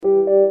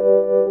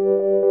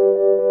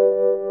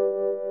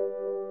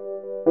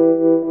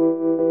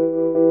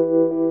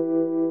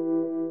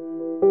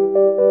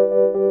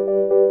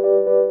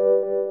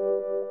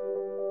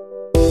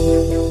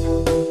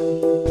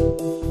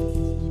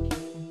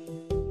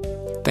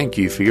Thank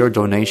you for your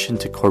donation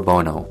to Cor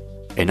Bono,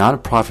 a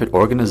non-profit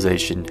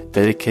organization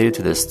dedicated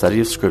to the study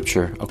of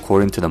Scripture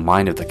according to the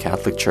mind of the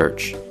Catholic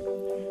Church.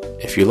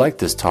 If you like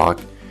this talk,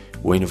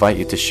 we invite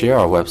you to share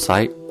our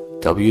website,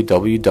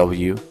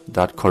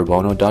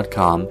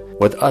 www.corbono.com,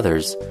 with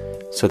others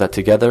so that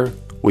together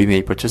we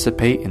may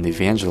participate in the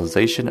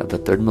evangelization of the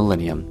third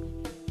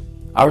millennium.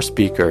 Our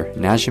speaker,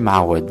 Najim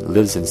Awad,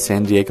 lives in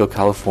San Diego,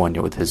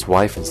 California with his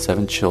wife and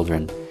 7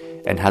 children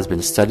and has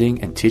been studying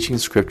and teaching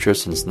Scripture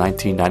since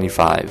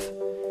 1995.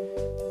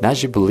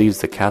 Najim believes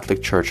the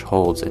Catholic Church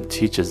holds and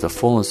teaches the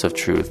fullness of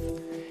truth,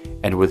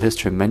 and with his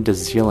tremendous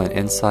zeal and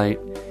insight,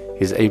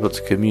 he is able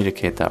to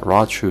communicate that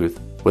raw truth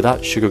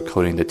without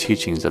sugarcoating the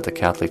teachings of the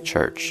Catholic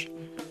Church.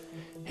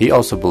 He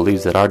also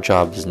believes that our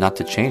job is not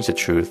to change the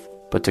truth,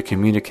 but to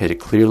communicate it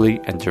clearly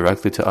and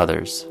directly to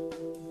others.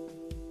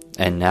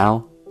 And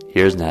now,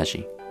 here's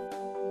Najim.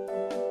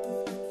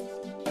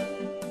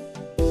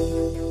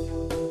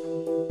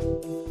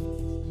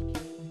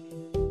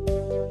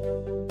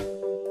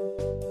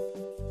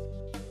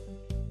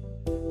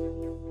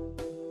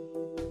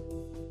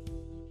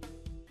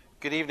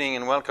 Good evening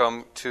and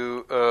welcome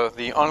to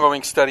the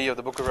ongoing study of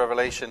the book of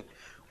Revelation.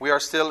 We are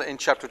still in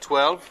chapter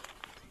 12,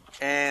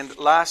 and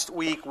last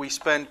week we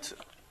spent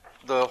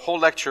the whole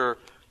lecture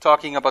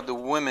talking about the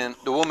woman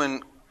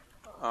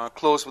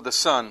clothed with the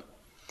sun,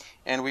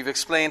 and we've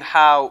explained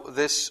how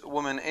this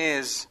woman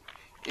is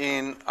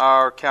in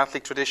our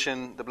Catholic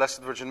tradition, the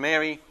Blessed Virgin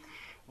Mary,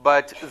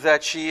 but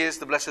that she is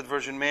the Blessed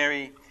Virgin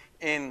Mary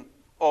in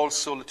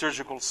also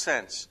liturgical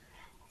sense.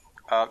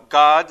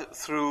 God,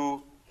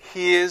 through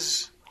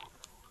His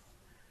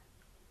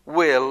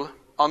will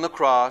on the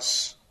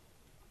cross,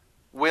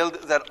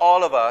 willed that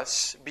all of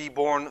us be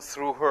born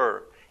through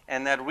her,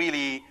 and that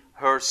really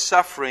her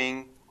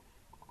suffering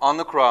on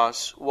the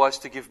cross was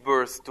to give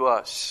birth to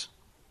us.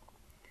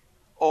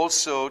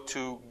 Also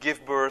to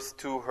give birth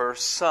to her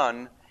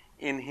Son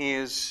in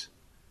His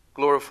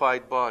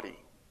glorified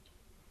body.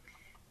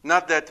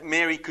 Not that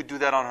Mary could do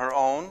that on her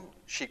own,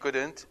 she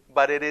couldn't,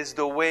 but it is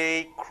the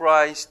way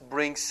Christ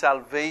brings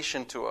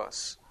salvation to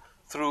us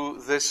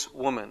through this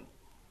woman.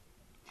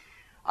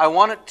 I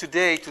wanted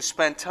today to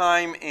spend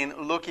time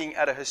in looking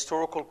at a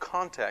historical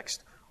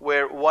context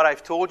where what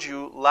I've told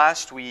you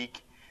last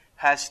week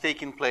has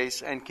taken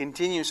place and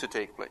continues to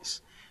take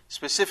place.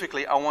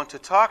 Specifically, I want to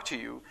talk to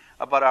you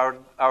about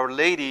Our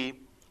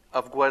Lady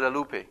of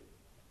Guadalupe.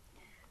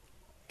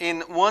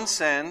 In one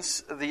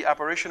sense, the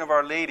apparition of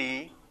Our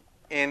Lady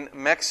in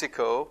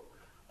Mexico,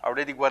 Our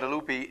Lady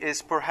Guadalupe,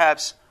 is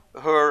perhaps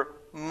her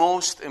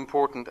most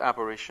important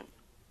apparition.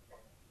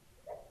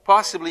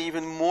 Possibly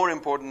even more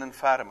important than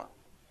Fatima.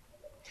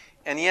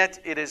 And yet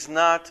it is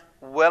not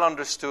well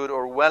understood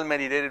or well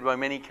meditated by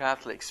many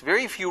Catholics.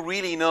 Very few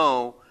really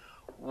know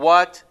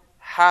what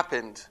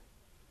happened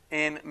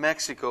in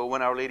Mexico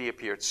when Our Lady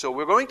appeared. So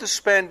we're going to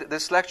spend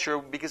this lecture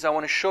because I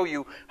want to show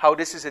you how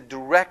this is a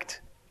direct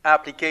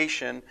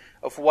application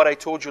of what I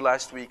told you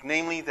last week.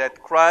 Namely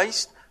that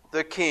Christ,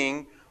 the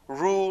King,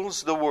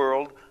 rules the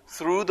world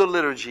through the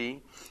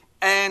liturgy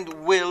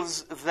and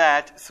wills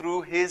that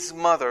through His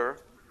mother,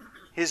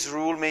 His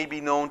rule may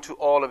be known to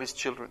all of His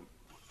children.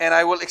 And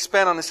I will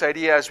expand on this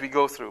idea as we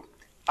go through.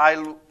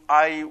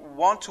 I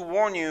want to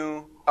warn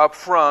you up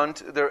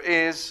front, there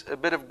is a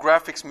bit of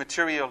graphics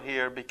material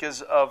here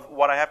because of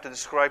what I have to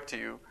describe to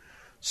you.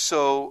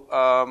 So,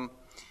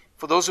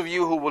 for those of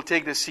you who will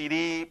take the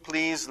CD,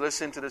 please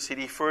listen to the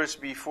CD first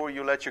before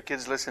you let your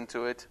kids listen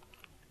to it.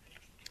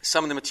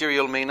 Some of the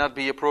material may not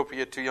be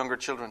appropriate to younger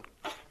children.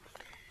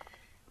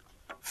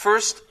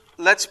 First,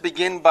 let's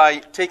begin by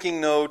taking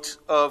note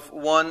of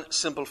one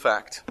simple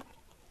fact.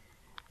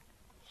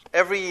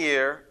 Every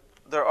year,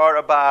 there are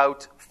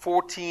about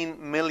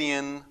 14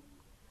 million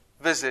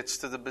visits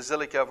to the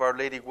Basilica of Our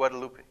Lady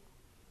Guadalupe,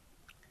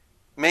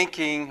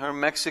 making her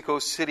Mexico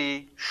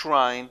City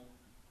shrine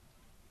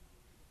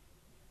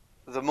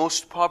the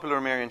most popular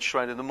Marian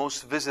shrine and the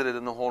most visited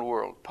in the whole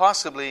world.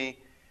 Possibly,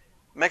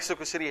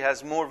 Mexico City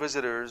has more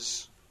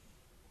visitors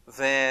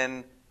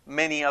than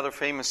many other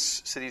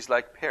famous cities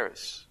like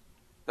Paris.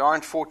 There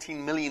aren't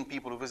 14 million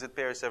people who visit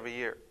Paris every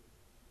year.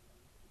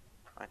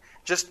 Right?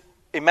 Just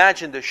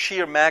imagine the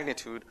sheer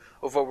magnitude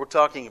of what we're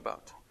talking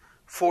about.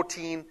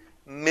 14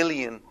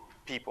 million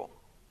people.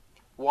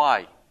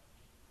 Why?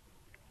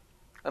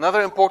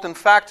 Another important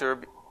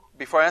factor,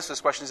 before I answer this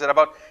question, is that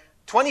about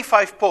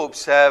 25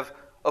 popes have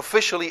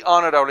officially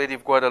honored Our Lady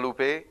of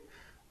Guadalupe.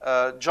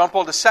 John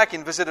Paul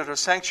II visited her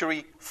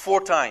sanctuary 4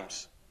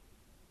 times.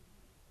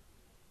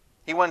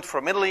 He went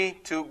from Italy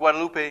to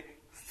Guadalupe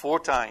 4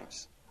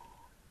 times.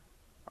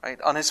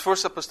 Right? On his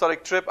first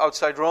apostolic trip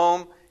outside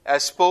Rome,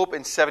 as Pope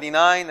in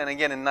 79, and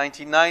again in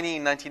 1990,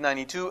 in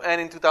 1992, and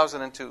in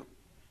 2002.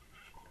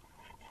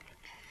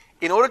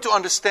 In order to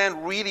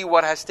understand really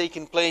what has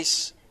taken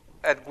place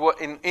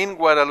in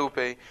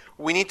Guadalupe,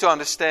 we need to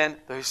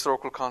understand the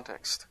historical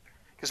context.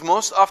 Because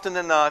most often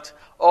than not,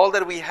 all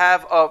that we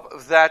have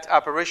of that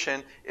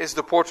apparition is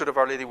the portrait of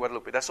Our Lady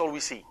Guadalupe. That's all we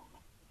see.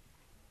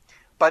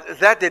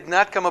 But that did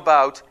not come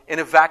about in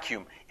a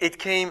vacuum. It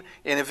came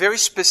in a very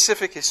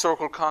specific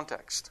historical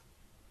context.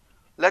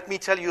 Let me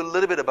tell you a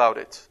little bit about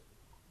it.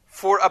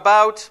 For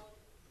about,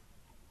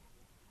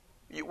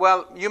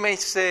 well, you may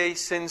say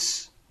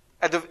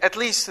at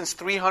least since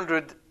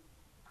 300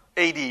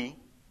 AD,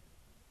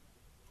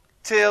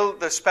 till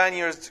the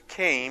Spaniards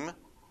came,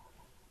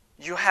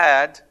 you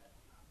had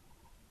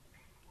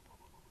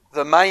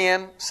the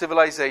Mayan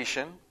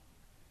civilization,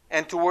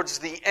 and towards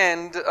the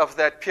end of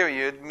that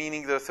period,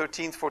 meaning the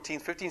 13th,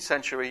 14th, 15th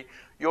century,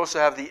 you also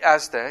have the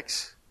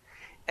Aztecs.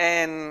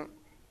 And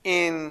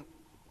in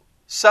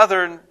South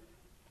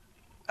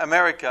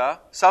America,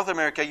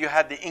 you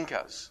had the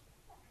Incas.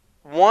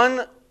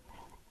 One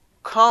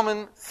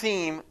common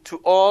theme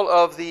to all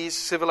of these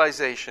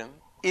civilizations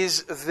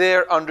is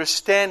their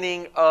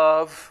understanding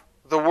of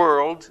the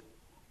world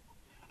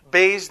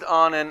based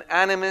on an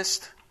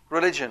animist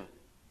religion.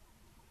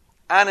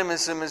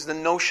 Animism is the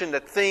notion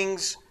that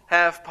things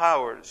have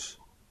powers.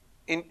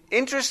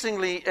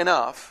 Interestingly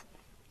enough,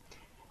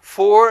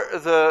 for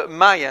the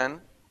Mayan,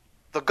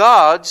 the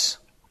gods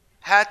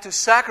had to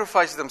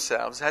sacrifice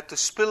themselves, had to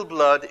spill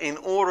blood in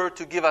order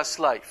to give us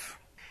life.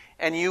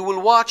 And you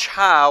will watch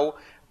how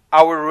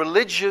our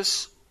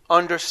religious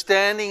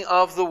understanding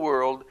of the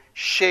world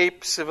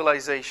shape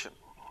civilization.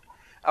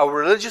 Our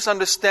religious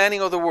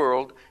understanding of the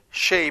world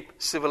shape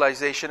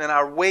civilization and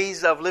our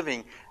ways of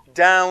living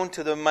down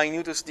to the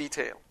minutest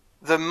detail.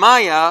 The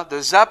Maya, the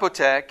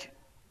Zapotec,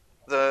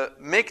 the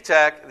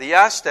Mictec, the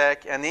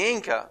Aztec, and the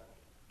Inca,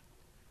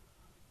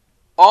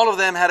 all of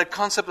them had a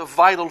concept of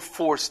vital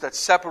force that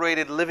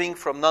separated living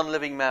from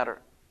non-living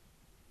matter.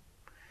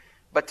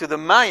 But to the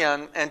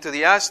Mayan and to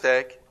the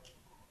Aztec,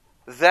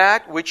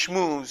 that which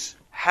moves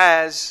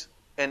has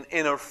an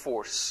inner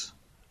force.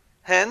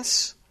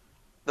 Hence,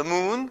 the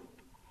moon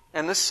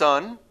and the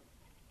sun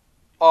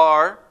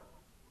are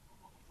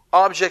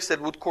objects that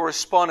would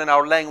correspond in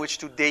our language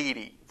to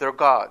deity. They're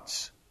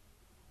gods.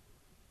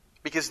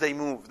 Because they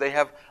move. They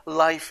have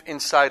life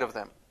inside of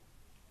them.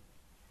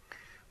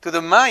 To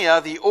the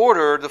Maya, the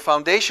order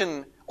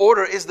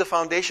is the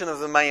foundation of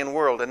the Mayan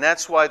world. And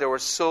that's why they were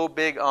so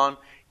big on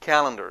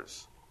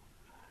calendars.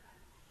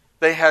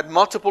 They had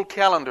multiple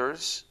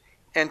calendars.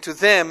 And to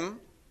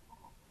them,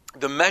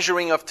 the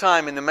measuring of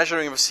time and the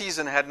measuring of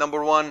season had,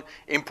 number one,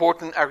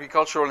 important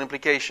agricultural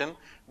implication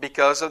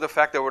because of the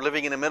fact that we're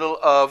living in the middle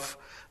of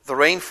the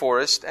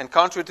rainforest. And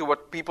contrary to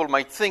what people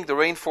might think, the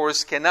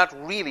rainforest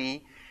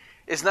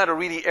is not a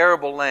really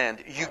arable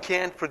land. You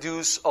can't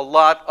produce a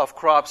lot of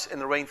crops in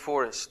the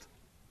rainforest.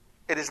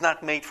 It is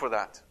not made for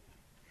that.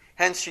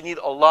 Hence, you need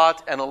a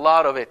lot and a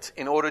lot of it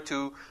in order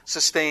to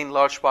sustain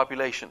large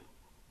population.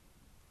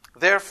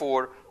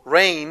 Therefore,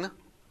 rain,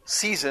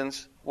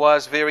 seasons,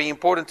 was very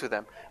important to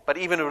them. But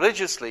even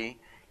religiously,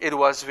 it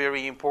was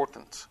very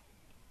important.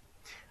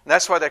 And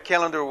that's why their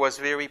calendar was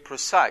very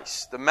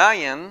precise. The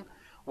Mayan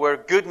were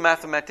good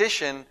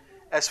mathematicians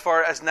as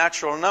far as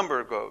natural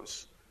number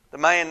goes. The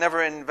Mayan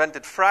never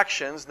invented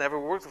fractions, never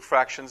worked with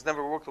fractions,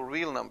 never worked with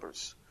real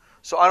numbers.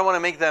 So I don't want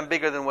to make them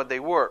bigger than what they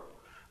were.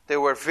 They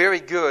were very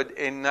good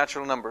in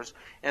natural numbers.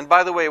 And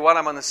by the way, while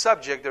I'm on the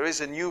subject, there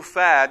is a new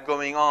fad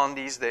going on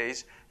these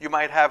days. You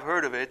might have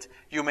heard of it.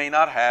 You may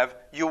not have.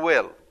 You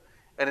will.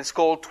 And it's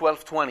called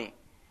 1220.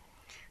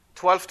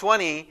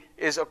 1220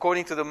 is,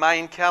 according to the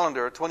Mayan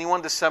calendar,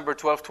 21 December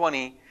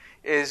 1220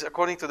 is,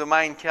 according to the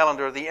Mayan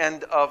calendar, the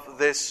end of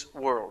this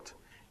world.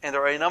 And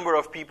there are a number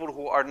of people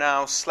who are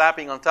now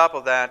slapping on top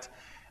of that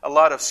a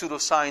lot of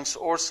pseudoscience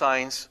or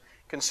science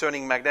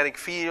concerning magnetic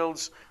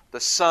fields, the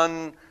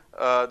sun,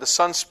 the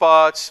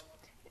sunspots,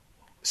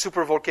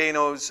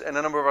 supervolcanoes, and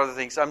a number of other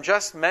things. I'm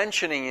just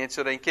mentioning it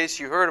so that in case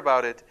you heard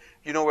about it,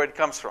 you know where it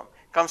comes from.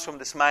 It comes from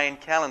this Mayan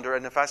calendar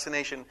and the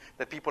fascination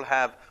that people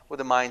have with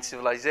the Mayan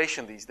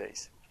civilization these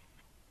days.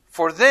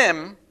 For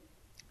them,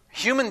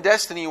 human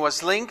destiny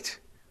was linked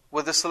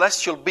with the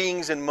celestial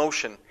beings in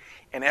motion.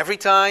 And every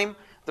time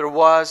there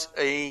was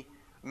a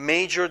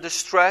major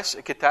distress,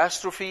 a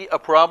catastrophe, a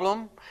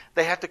problem,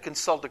 they had to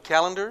consult the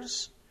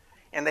calendars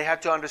and they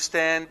had to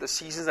understand the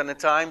seasons and the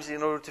times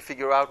in order to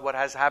figure out what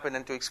has happened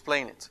and to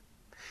explain it.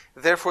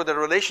 Therefore, the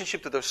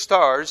relationship to the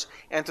stars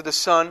and to the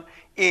sun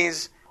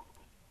is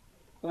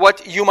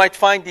what you might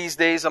find these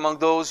days among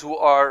those who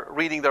are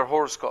reading their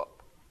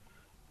horoscope,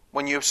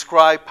 when you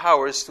ascribe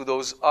powers to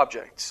those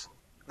objects.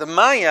 The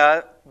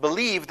Maya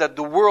believed that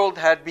the world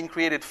had been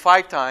created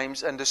 5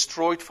 times and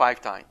destroyed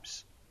 5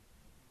 times,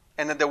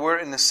 and that they were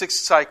in the 6th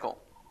cycle.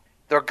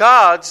 Their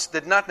gods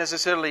were not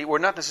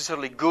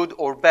necessarily good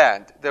or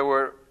bad.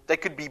 They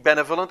could be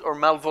benevolent or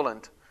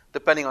malevolent,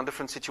 depending on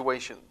different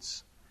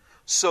situations.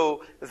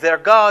 So their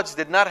gods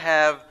did not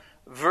have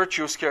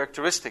virtuous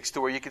characteristics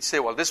to where you could say,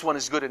 well, this one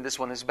is good and this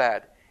one is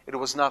bad. It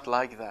was not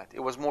like that.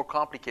 It was more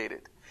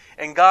complicated.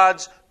 And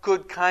gods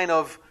could kind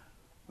of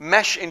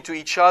mesh into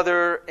each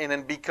other and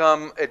then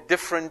become a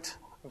different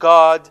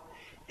god.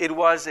 It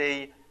was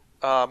a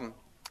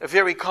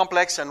very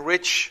complex and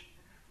rich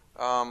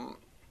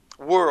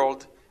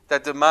world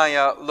that the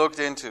Maya looked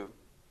into.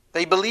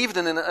 They believed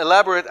in an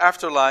elaborate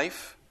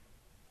afterlife,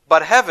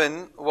 but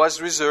heaven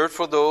was reserved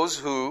for those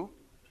who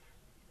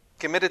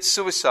committed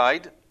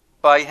suicide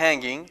by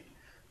hanging,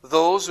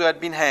 those who had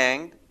been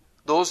hanged,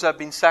 those who had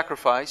been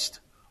sacrificed,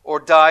 or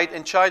died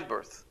in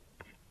childbirth.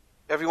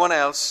 Everyone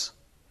else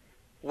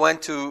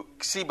went to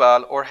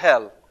Ksibal, or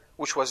hell,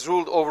 which was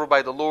ruled over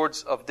by the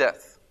lords of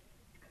death.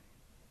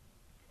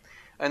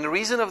 And the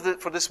reason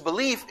for this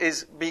belief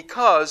is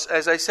because,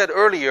 as I said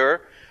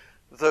earlier,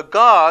 the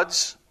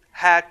gods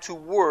had to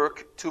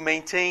work to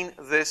maintain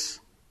this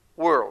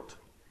world.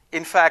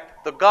 In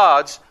fact, the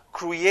gods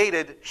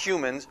created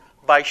humans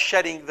by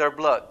shedding their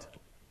blood.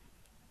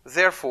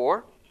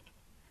 Therefore,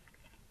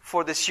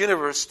 for this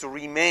universe to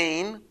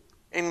remain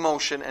in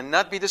motion and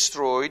not be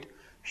destroyed,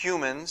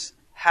 humans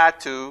had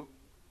to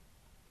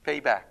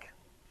pay back.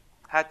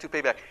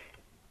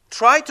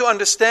 Try to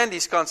understand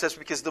these concepts,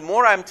 because the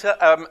more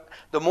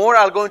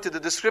I'll go into the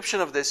description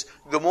of this,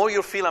 the more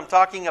you'll feel I'm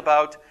talking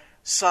about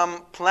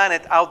some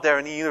planet out there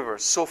in the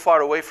universe, so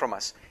far away from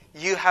us.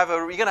 You're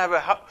going to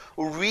have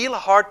a real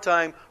hard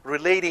time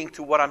relating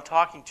to what I'm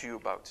talking to you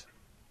about.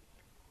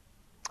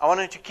 I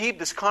want you to keep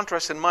this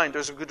contrast in mind.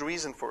 There's a good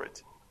reason for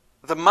it.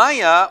 The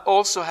Maya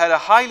also had a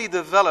highly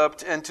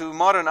developed, and to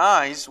modern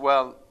eyes,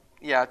 to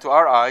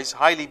our eyes,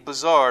 highly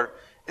bizarre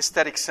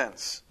aesthetic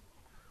sense.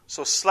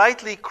 So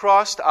slightly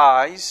crossed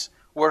eyes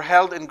were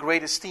held in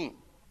great esteem.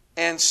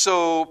 And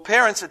so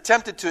parents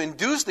attempted to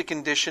induce the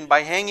condition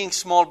by hanging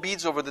small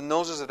beads over the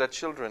noses of their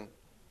children.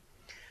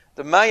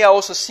 The Maya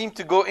also seemed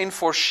to go in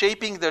for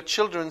shaping their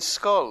children's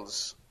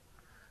skulls.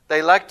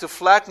 They liked to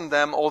flatten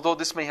them, although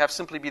this may have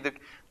simply be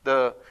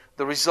the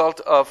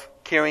result of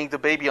carrying the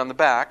baby on the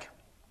back.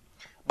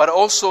 But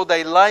also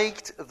they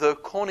liked the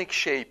conic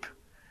shape,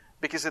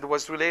 because it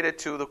was related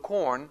to the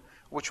corn,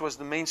 which was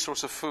the main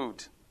source of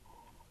food.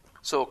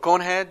 So cone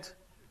head,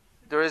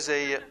 there is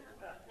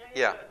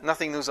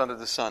nothing news under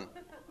the sun.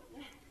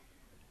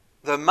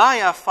 The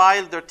Maya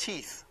filed their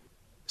teeth,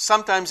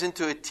 sometimes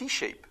into a T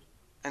shape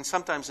and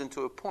sometimes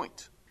into a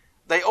point.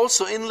 They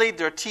also inlaid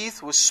their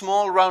teeth with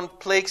small round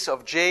plaques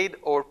of jade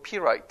or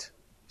pyrite.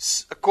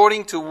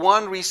 According to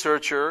one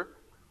researcher,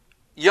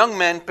 young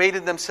men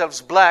painted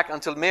themselves black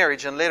until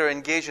marriage and later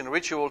engaged in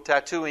ritual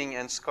tattooing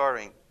and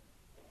scarring.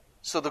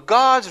 So the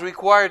gods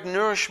required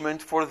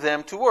nourishment for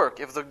them to work.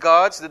 If the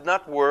gods did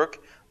not work,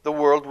 the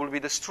world would be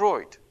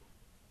destroyed.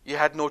 You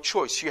had no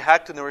choice. You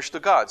had to nourish the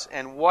gods.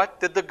 And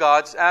what did the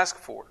gods ask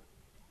for?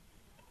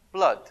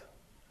 Blood.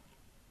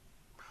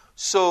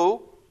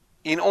 So,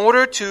 in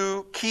order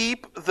to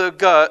keep the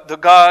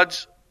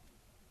gods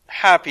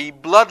happy,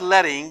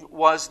 bloodletting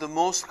was the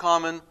most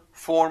common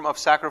form of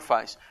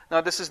sacrifice.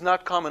 Now, this is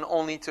not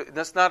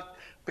that's not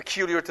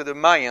peculiar to the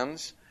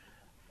Mayans.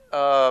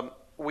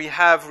 We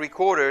have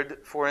recorded,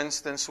 for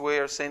instance,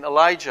 where Saint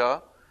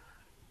Elijah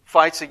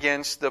fights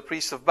against the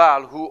priest of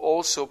Baal, who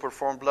also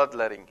performed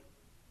bloodletting,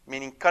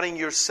 meaning cutting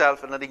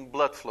yourself and letting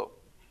blood flow.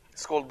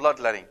 It's called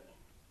bloodletting.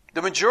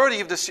 The majority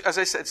of this, as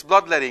I said, it's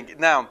bloodletting.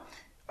 Now,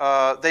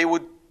 they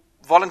would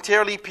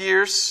voluntarily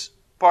pierce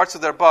parts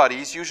of their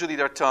bodies, usually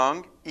their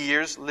tongue,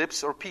 ears,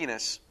 lips, or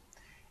penis,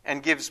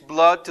 and gives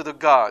blood to the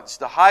gods.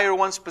 The higher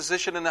one's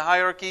position in the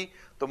hierarchy,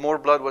 the more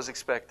blood was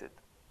expected.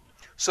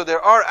 So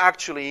there are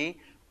actually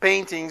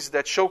paintings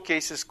that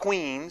showcases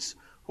queens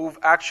who've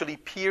actually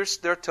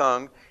pierced their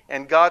tongue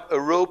and got a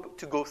rope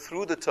to go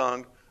through the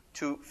tongue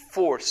to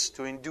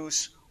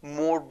induce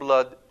more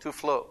blood to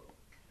flow.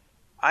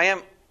 I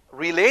am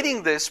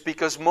relating this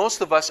because most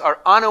of us are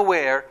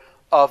unaware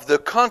of the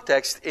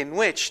context in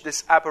which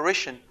this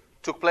apparition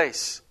took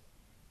place.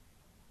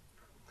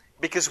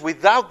 Because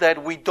without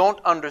that, we don't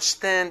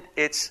understand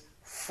its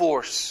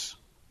force.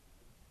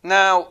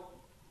 Now,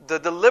 the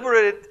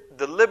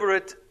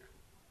deliberate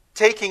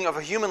taking of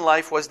a human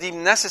life was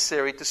deemed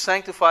necessary to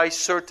sanctify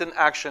certain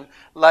action,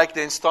 like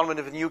the installment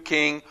of a new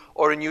king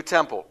or a new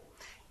temple.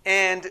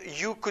 And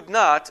you could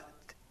not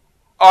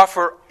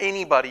offer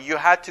anybody. You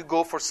had to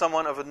go for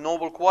someone of a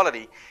noble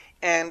quality.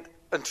 And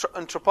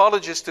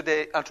anthropologists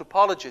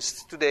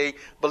today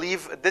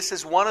believe this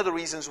is one of the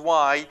reasons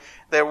why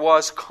there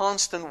was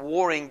constant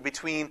warring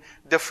between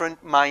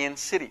different Mayan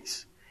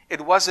cities.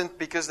 It wasn't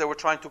because they were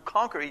trying to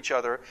conquer each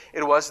other.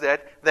 It was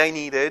that they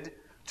needed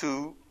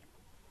to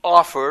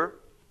offer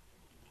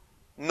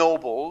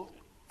noble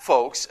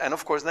folks, and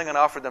of course they're going to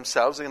offer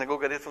themselves, they're going to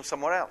go get it from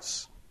somewhere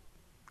else.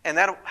 And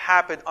that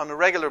happened on a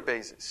regular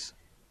basis.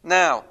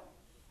 Now,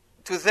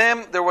 to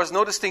them there was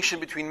no distinction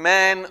between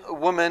man,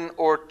 woman,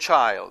 or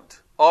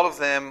child. All of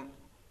them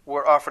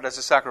were offered as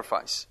a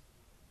sacrifice.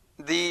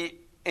 The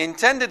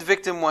intended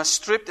victim was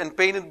stripped and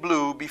painted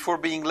blue before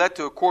being led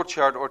to a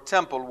courtyard or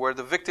temple where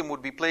the victim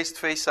would be placed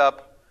face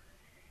up.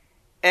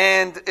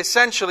 And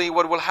essentially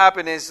what will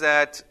happen is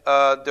that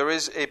there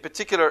is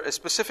a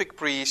specific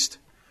priest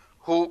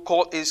who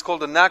is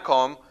called a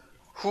Nakom,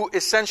 who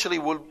essentially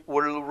will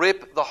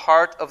rip the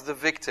heart of the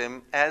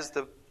victim as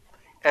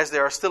they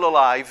are still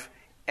alive,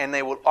 and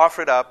they will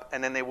offer it up,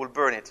 and then they will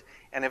burn it.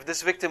 And if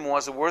this victim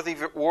was a worthy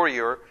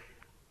warrior,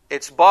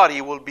 its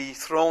body will be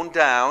thrown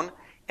down.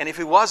 And if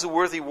he was a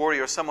worthy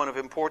warrior, someone of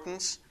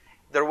importance,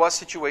 there was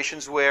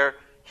situations where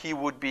he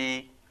would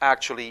be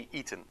actually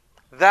eaten.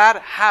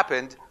 That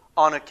happened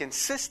on a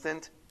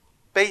consistent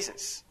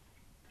basis.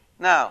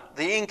 Now,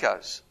 the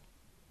Incas.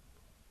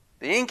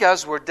 The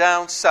Incas were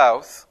down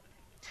south,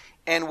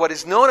 and what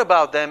is known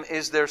about them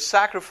is their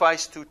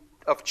sacrifice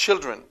of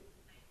children.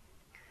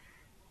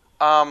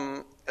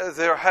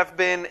 There have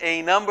been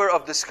a number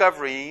of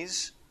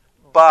discoveries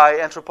by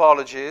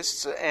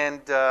anthropologists,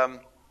 and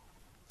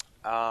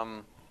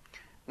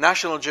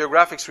National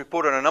Geographic's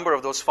reported a number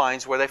of those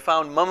finds where they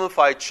found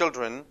mummified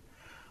children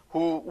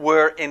who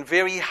were in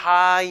very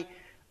high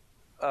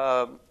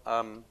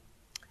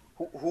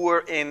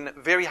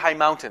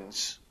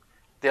mountains.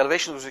 The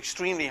elevation was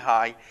extremely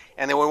high,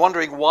 and they were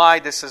wondering why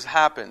this has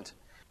happened.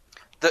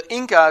 The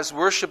Incas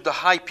worshipped the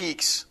high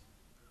peaks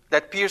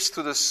that pierced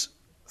through the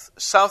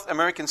South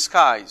American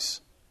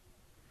skies.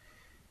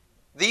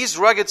 These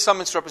rugged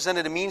summits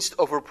represented a means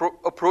of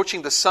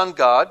approaching the sun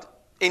god,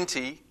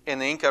 Inti, in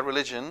the Inca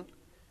religion,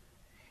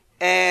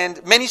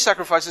 and many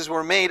sacrifices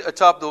were made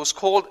atop those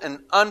cold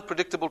and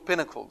unpredictable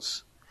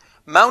pinnacles.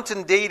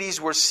 Mountain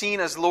deities were seen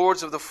as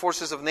lords of the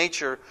forces of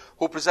nature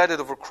who presided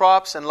over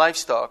crops and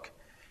livestock.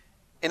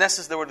 In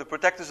essence, they were the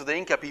protectors of the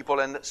Inca people,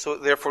 and so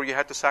therefore you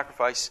had to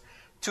sacrifice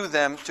to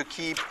them to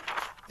keep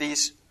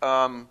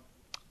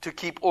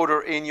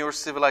order in your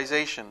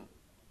civilization.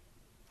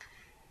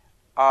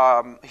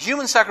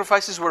 Human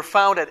sacrifices were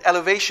found at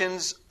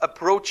elevations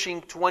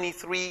approaching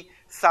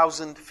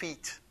 23,000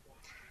 feet.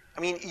 I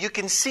mean, you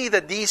can see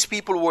that these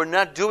people were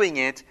not doing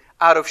it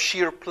out of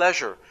sheer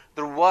pleasure.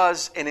 There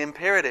was an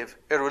imperative,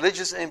 a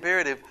religious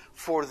imperative,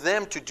 for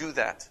them to do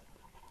that.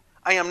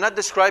 I am not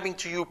describing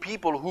to you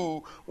people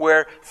who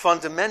were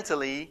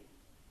fundamentally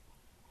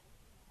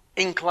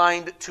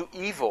inclined to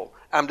evil.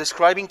 I'm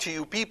describing to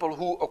you people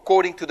who,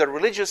 according to the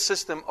religious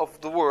system of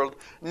the world,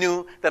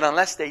 knew that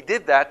unless they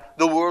did that,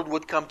 the world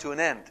would come to an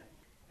end.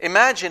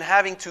 Imagine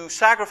having to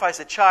sacrifice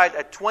a child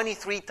at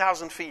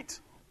 23,000 feet.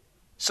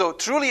 So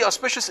truly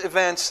auspicious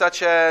events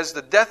such as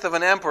the death of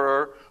an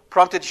emperor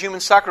prompted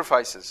human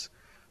sacrifices,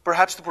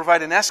 perhaps to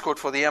provide an escort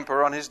for the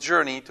emperor on his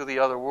journey to the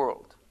other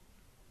world.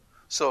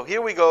 So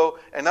here we go,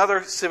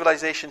 another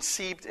civilization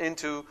seeped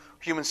into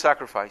human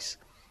sacrifice.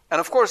 And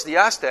of course, the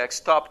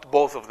Aztecs topped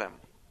both of them.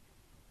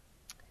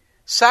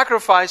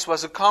 Sacrifice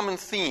was a common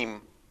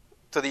theme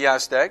to the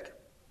Aztec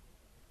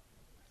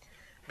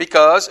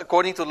because,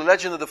 according to the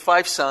legend of the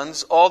five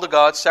sons, all the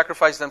gods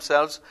sacrificed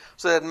themselves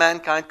so that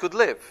mankind could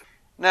live.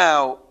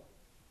 Now,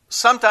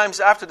 sometimes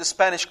after the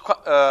Spanish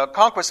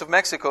conquest of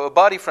Mexico, a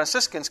body of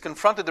Franciscans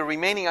confronted the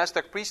remaining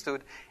Aztec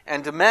priesthood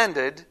and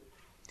demanded,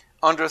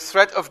 under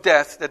threat of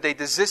death, that they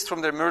desist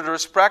from their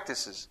murderous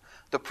practices.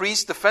 The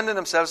priests defended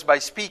themselves by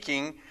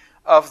speaking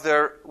of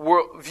their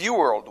view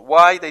world.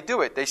 Why they do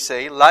it? They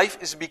say, life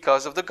is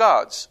because of the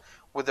gods.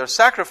 With their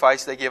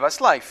sacrifice, they give us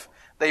life.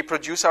 They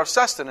produce our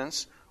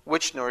sustenance,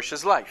 which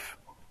nourishes life.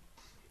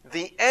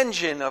 The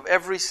engine of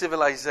every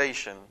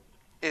civilization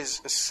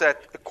is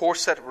a core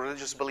set of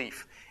religious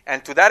belief.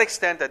 And to that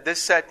extent that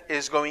this set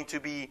is going to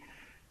be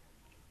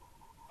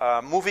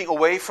moving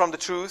away from the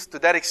truth, to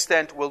that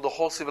extent will the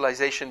whole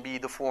civilization be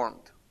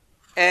deformed.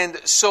 And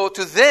so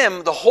to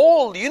them, the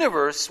whole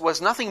universe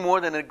was nothing more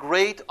than a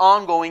great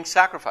ongoing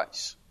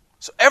sacrifice.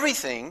 So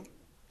everything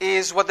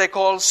is what they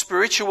call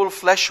spiritual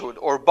fleshhood,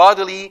 or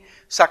bodily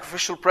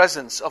sacrificial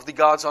presence of the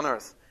gods on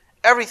earth.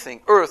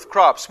 Everything, earth,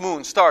 crops,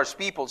 moon, stars,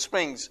 people,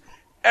 springs,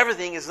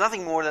 everything is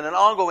nothing more than an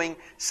ongoing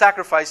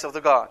sacrifice of the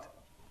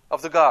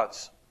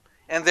gods.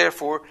 And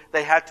therefore,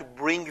 they had to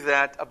bring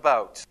that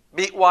about.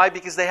 Why?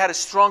 Because they had a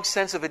strong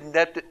sense of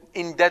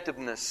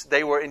indebtedness.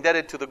 They were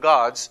indebted to the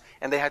gods,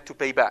 and they had to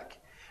pay back.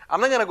 I'm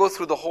not going to go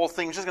through the whole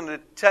thing. I'm just going to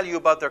tell you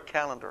about their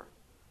calendar.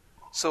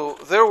 So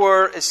there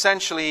were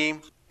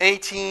essentially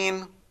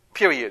 18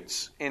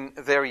 periods in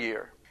their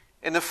year.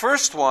 In the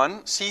first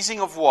one, seizing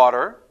of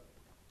water,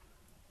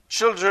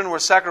 children were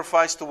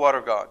sacrificed to water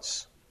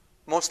gods,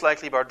 most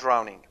likely by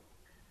drowning.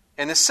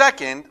 In the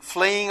second,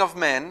 flaying of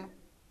men,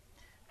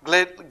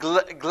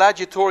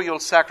 gladiatorial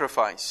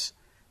sacrifice,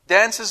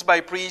 dances by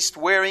priests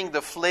wearing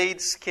the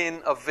flayed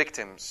skin of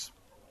victims.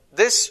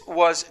 This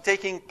was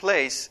taking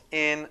place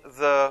in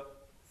the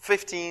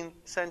 15th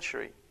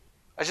century.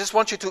 I just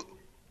want you to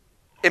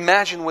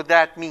imagine what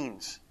that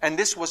means. And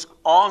this was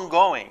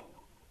ongoing.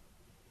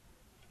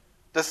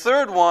 The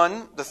third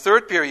one, the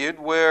third period,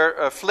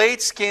 where flayed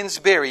skins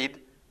buried,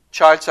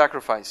 child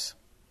sacrifice.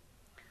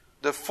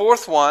 The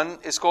fourth one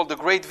is called the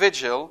Great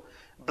Vigil,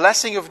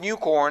 blessing of new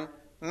corn,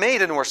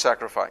 maiden were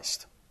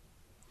sacrificed.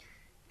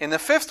 In the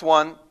fifth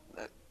one,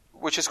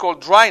 which is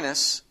called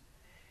dryness,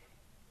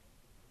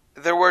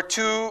 there were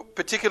two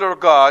particular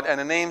gods, and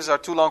the names are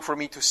too long for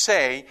me to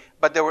say,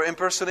 but there were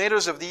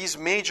impersonators of these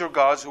major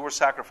gods who were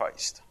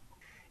sacrificed.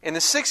 In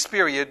the sixth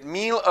period,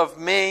 meal of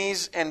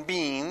maize and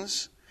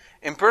beans,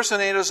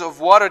 impersonators of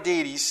water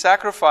deities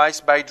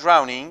sacrificed by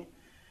drowning,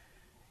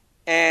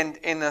 and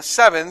in the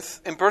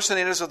seventh,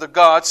 impersonators of the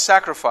gods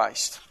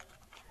sacrificed.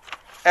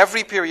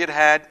 Every period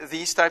had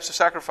these types of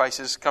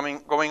sacrifices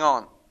going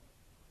on.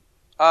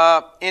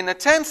 In the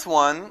 10th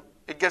one,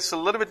 it gets a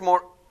little bit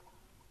more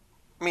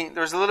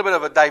there's a little bit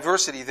of a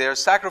diversity there.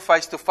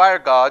 Sacrifice to fire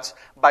gods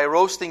by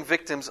roasting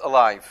victims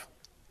alive.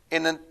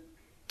 In the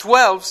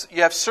 12th,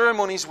 you have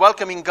ceremonies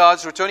welcoming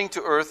gods returning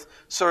to earth,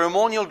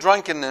 ceremonial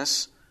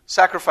drunkenness,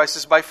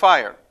 sacrifices by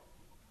fire.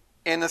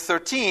 In the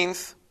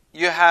 13th,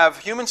 you have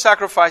human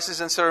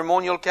sacrifices and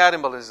ceremonial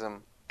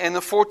cannibalism. In the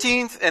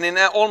 14th, and in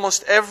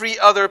almost every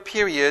other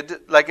period,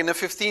 like in the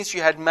 15th,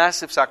 you had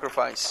massive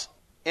sacrifice.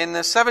 In the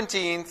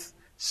 17th,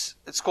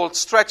 it's called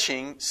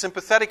stretching,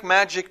 sympathetic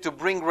magic to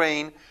bring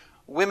rain,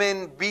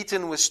 women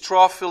beaten with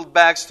straw-filled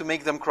bags to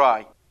make them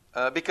cry.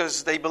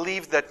 Because they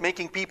believed that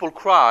making people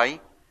cry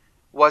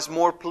was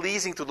more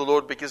pleasing to the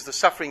Lord because the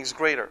suffering is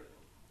greater.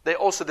 They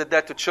also did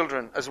that to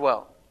children as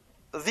well.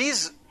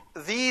 This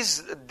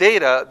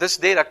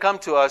data come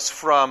to us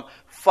from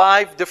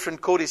 5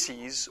 different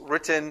codices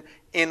written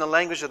in the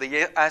language of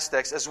the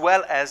Aztecs, as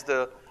well as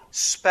the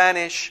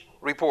Spanish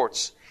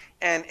reports.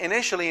 And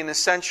initially in the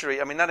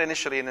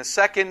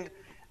second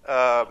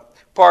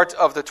part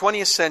of the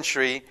 20th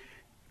century,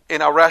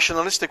 in our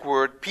rationalistic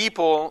world,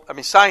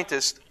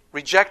 scientists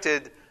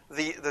rejected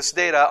this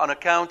data on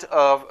account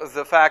of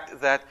the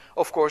fact that,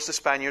 of course, the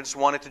Spaniards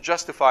wanted to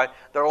justify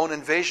their own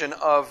invasion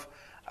of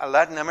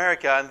Latin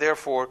America and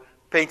therefore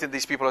painted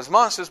these people as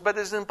monsters, but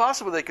it's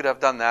impossible they could have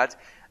done that.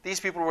 These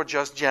people were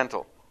just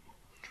gentle.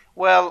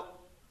 Well,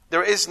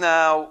 there is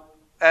now,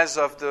 as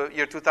of the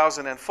year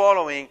 2000 and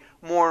following,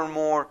 more and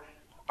more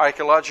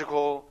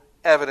archaeological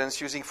evidence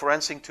using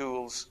forensic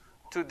tools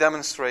to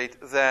demonstrate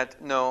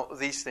that, no,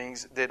 these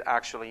things did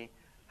actually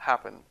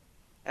happen.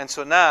 And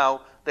so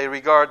now they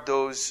regard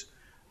those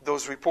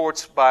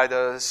reports by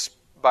the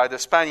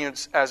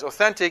Spaniards as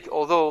authentic,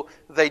 although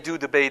they do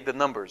debate the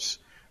numbers.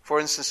 For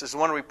instance, there's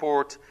one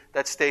report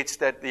that states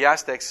that the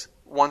Aztecs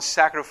once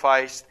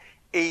sacrificed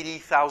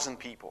 80,000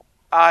 people.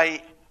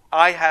 I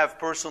have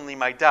personally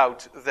my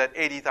doubt that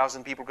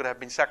 80,000 people could have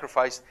been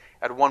sacrificed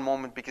at one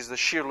moment because the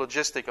sheer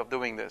logistic of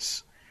doing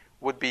this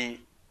would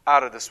be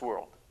out of this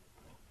world.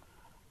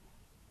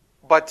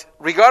 But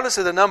regardless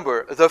of the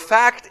number, the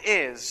fact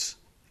is,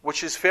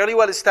 which is fairly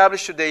well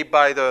established today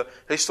by the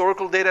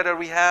historical data that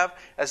we have,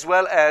 as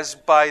well as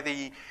by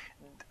the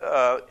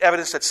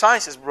evidence that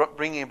science is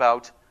bringing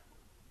about,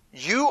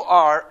 you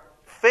are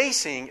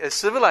facing a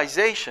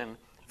civilization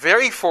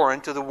very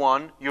foreign to the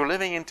one you're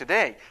living in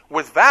today,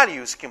 with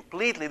values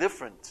completely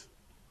different.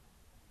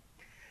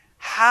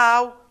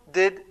 How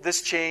did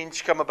this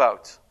change come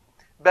about?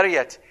 Better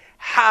yet,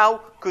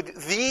 how could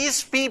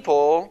these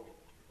people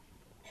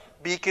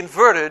be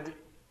converted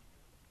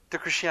to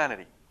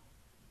Christianity,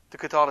 to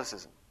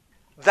Catholicism?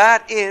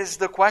 That is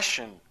the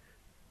question.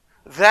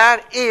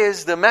 That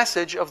is the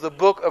message of the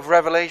book of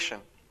Revelation.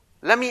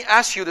 Let me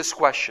ask you this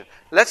question.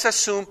 Let's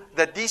assume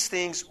that these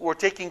things were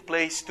taking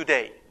place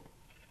today.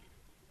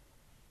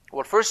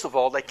 Well, first of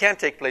all, they can't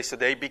take place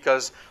today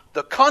because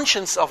the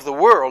conscience of the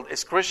world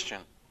is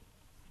Christian.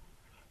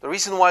 The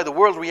reason why the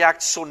world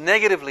reacts so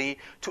negatively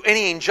to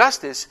any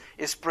injustice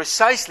is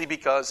precisely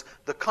because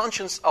the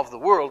conscience of the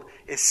world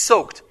is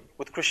soaked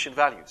with Christian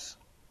values,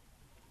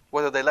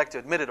 whether they like to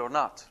admit it or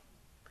not.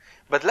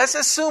 But let's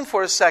assume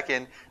for a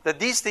second that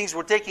these things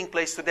were taking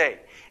place today.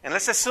 And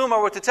let's assume I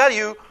were to tell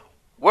you,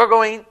 we're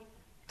going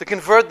to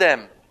convert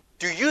them.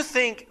 Do you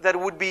think that it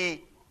would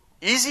be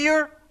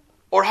easier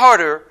or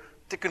harder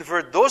to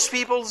convert those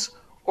peoples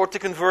or to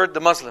convert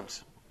the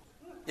Muslims?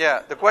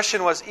 Yeah, the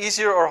question was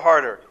easier or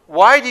harder.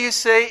 Why do you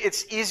say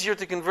it's easier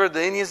to convert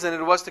the Indians than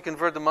it was to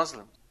convert the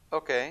Muslims?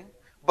 Okay.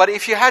 But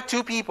if you had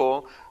two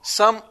people,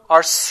 some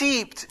are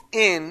seeped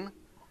in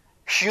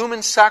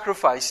human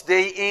sacrifice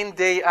day in,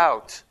 day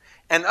out,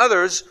 and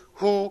others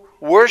who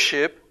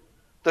worship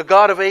the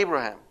God of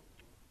Abraham,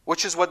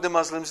 which is what the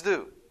Muslims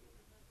do.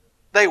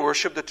 They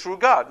worship the true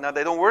God. Now,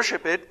 they don't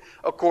worship it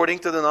according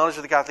to the knowledge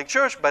of the Catholic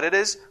Church, but it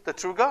is the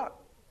true God.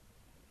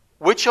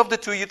 Which of the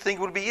two you think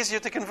would be easier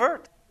to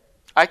convert?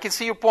 I can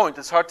see your point.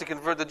 It's hard to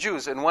convert the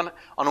Jews. And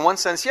on one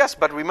sense, yes,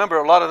 but remember,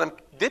 a lot of them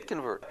did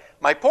convert.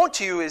 My point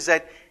to you is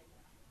that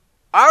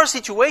our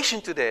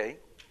situation today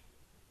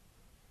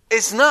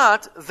is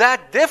not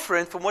that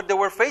different from what they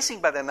were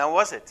facing by then, now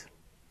was it?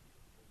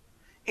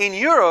 In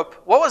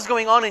Europe, what was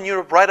going on in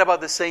Europe right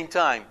about the same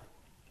time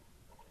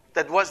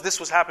this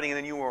was happening in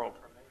the New World?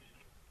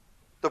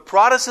 The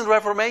Protestant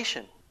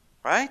Reformation,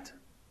 right?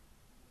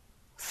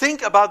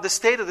 Think about the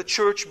state of the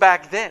church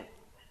back then.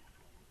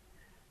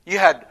 You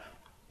had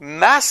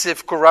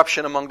massive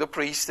corruption among the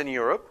priests in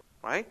Europe,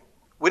 right?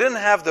 We didn't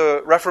have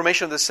the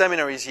Reformation of the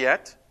seminaries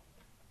yet.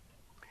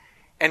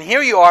 And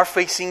here you are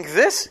facing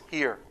this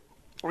here.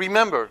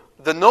 Remember,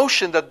 the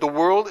notion that the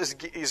world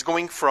is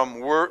going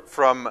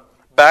from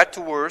bad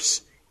to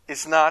worse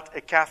is not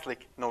a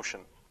Catholic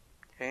notion.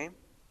 Okay?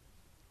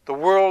 The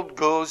world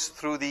goes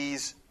through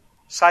these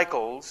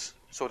cycles,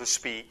 so to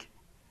speak,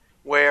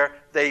 where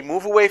they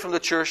move away from the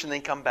church and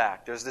then come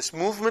back. There's this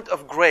movement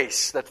of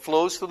grace that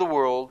flows through the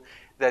world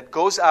that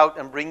goes out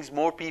and brings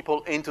more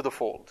people into the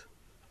fold.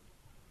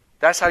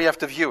 That's how you have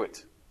to view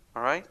it.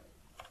 All right?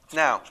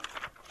 Now,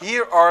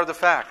 here are the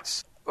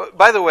facts.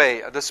 By the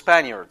way, the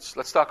Spaniards,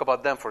 let's talk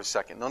about them for a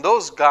second. Now,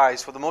 those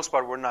guys, for the most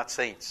part, were not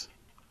saints.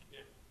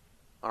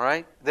 All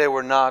right? They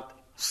were not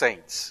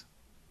saints.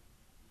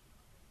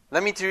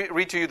 Let me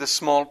read to you the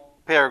small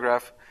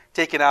paragraph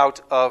taken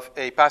out of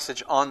a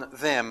passage on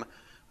them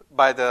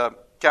by the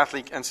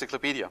Catholic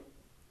Encyclopedia.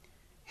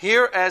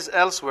 Here, as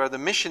elsewhere, the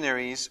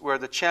missionaries were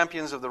the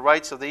champions of the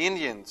rights of the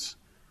Indians.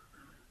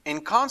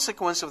 In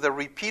consequence of their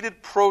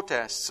repeated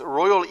protests, a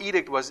royal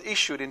edict was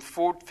issued in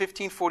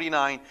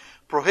 1549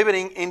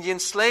 prohibiting Indian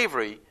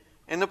slavery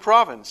in the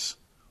province,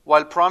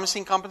 while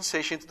promising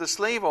compensation to the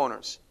slave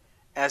owners.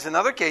 As in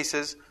other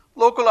cases,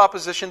 local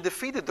opposition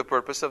defeated the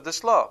purpose of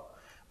this law.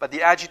 But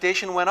the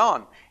agitation went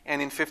on,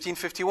 and in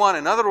 1551,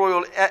 another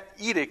royal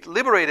edict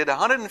liberated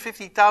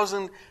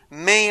 150,000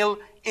 male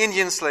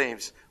Indian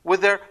slaves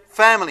with their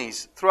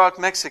families throughout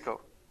Mexico.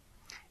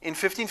 In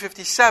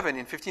 1557,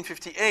 in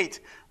 1558,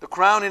 the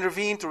crown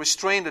intervened to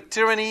restrain the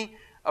tyranny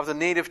of the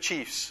native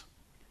chiefs.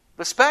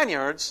 The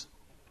Spaniards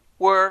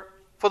were,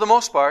 for the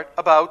most part,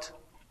 about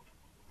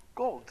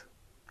gold.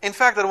 In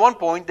fact, at one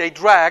point, they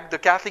dragged the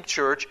Catholic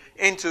Church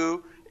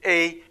into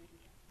a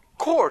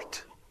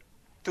court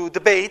to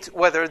debate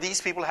whether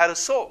these people had a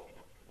soul.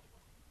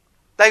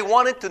 They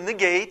wanted to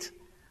negate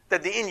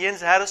that the Indians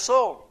had a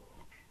soul.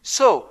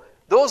 So,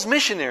 those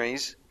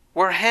missionaries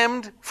were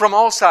hemmed from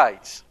all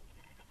sides.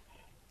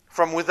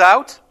 From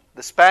without,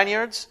 the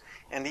Spaniards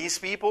and these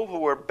people who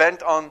were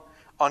bent on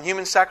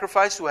human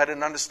sacrifice, who had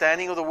an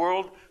understanding of the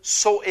world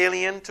so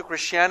alien to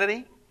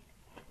Christianity.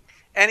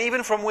 And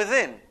even from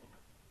within.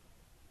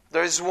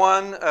 There is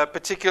one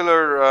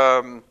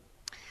particular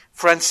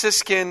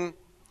Franciscan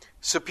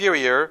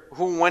superior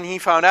who, when he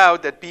found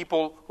out that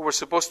people who were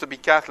supposed to be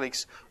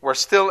Catholics were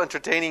still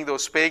entertaining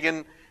those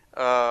pagan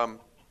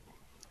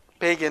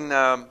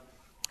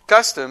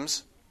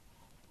customs,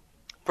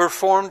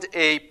 performed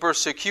a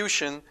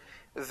persecution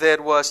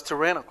that was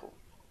tyrannical.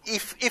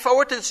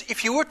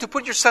 If you were to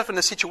put yourself in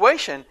a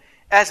situation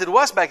as it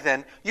was back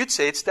then, you'd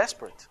say it's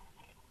desperate.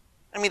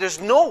 I mean,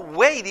 there's no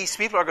way these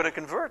people are going to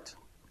convert.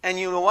 And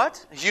you know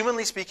what?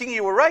 Humanly speaking,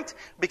 you were right.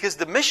 Because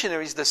the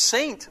missionaries, the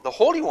saint, the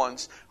holy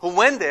ones, who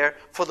went there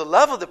for the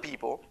love of the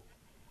people,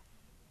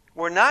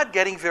 were not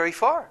getting very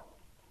far.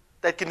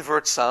 They'd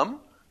convert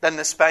some. Then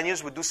the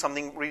Spaniards would do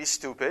something really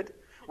stupid,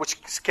 which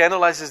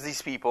scandalizes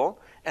these people,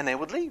 and they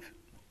would leave.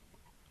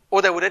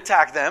 Or they would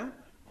attack them,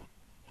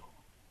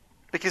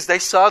 because they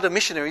saw the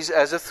missionaries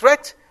as a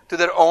threat to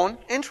their own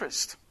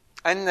interest.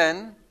 And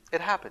then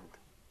it happened.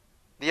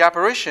 The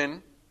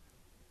apparition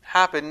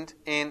happened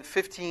in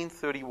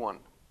 1531.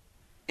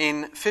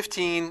 In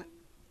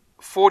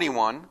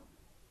 1541,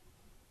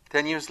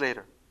 10 years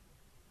later,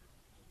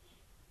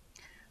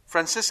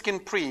 Franciscan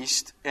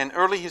priest and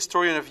early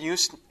historian of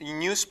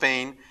New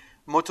Spain,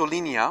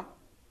 Motolinia,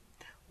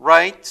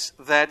 writes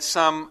that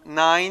some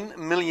 9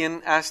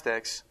 million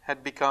Aztecs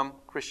had become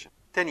Christian.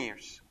 10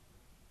 years.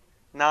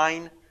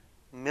 9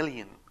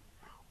 million.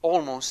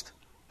 Almost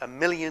 1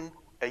 million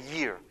a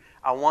year.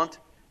 I want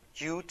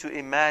you to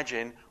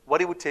imagine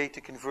what it would take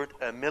to convert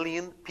 1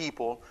 million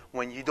people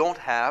when you don't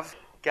have,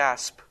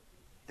 gasp,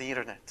 the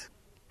internet.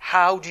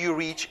 How do you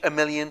reach 1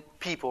 million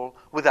people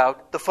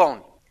without the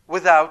phone?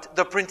 Without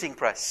the printing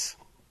press?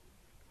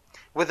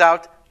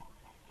 Without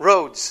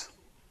roads?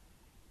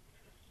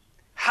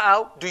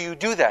 How do you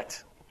do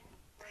that?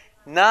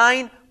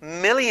 9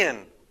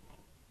 million.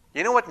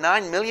 You know what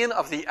 9 million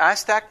of the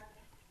Aztec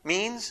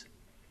means?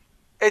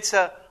 It's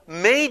a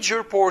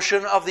major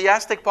portion of the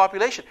Aztec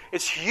population.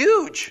 It's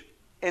huge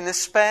in the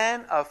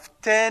span of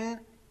 10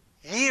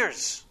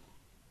 years.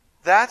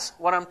 That's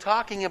what I'm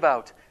talking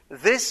about.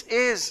 This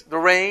is the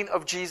reign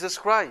of Jesus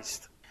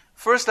Christ.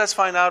 First, let's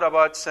find out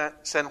about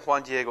San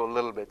Juan Diego a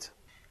little bit.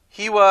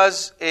 He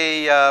was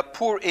a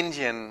poor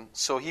Indian,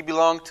 so he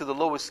belonged to the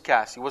lowest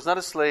caste. He was not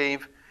a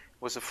slave, he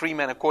was a free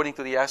man according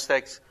to the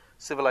Aztec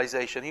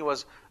civilization. He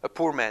was a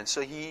poor man,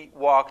 so he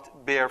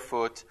walked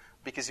barefoot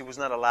because he was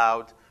not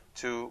allowed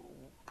to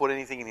put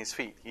anything in his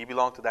feet. He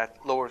belonged to that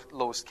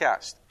lowest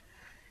caste.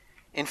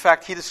 In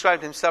fact, he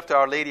described himself to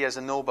Our Lady as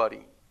a nobody.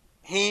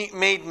 He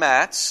made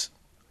mats.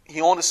 He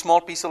owned a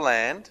small piece of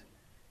land.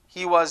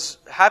 He was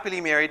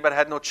happily married but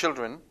had no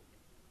children.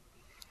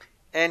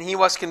 And he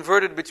was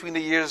converted between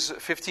the years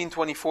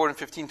 1524 and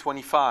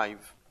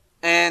 1525.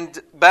 And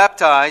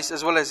baptized,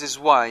 as well as his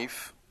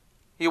wife.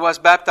 He was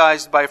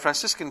baptized by a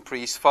Franciscan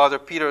priest, Father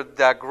Peter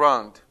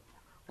d'Agrand,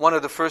 one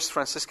of the first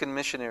Franciscan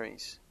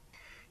missionaries.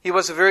 He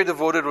was a very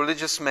devoted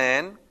religious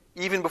man.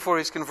 Even before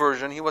his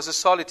conversion, he was a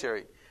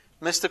solitary,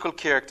 mystical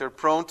character,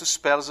 prone to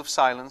spells of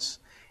silence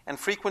and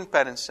frequent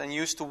penance, and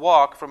used to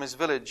walk from his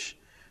village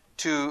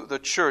to the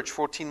church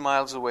 14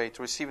 miles away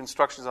to receive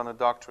instructions on the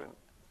doctrine.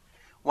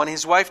 When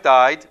his wife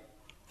died,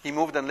 he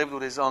moved and lived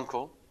with his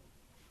uncle,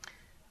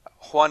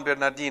 Juan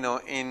Bernardino,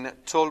 in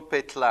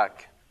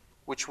Tolpetlac,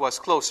 which was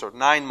closer,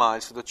 9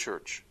 miles to the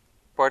church.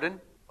 Pardon?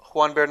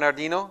 Juan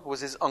Bernardino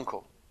was his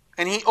uncle.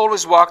 And he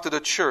always walked to the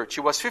church.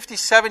 He was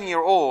 57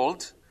 years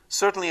old,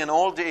 certainly an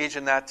old age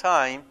in that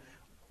time,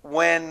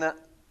 when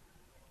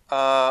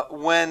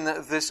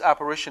this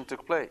apparition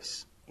took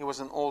place. He was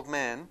an old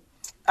man.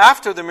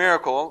 After the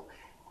miracle,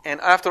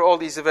 and after all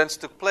these events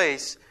took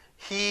place,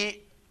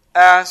 he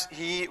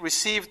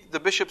received the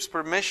bishop's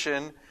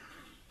permission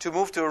to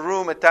move to a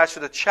room attached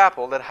to the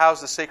chapel that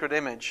housed the sacred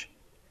image.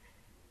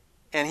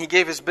 And he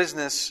gave his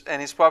business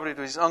and his property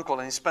to his uncle,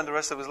 and he spent the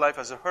rest of his life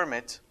as a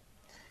hermit,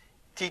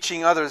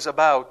 teaching others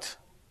about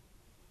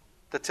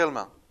the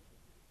tilma.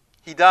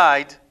 He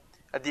died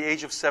at the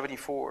age of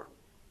 74.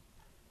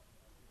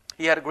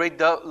 He had a great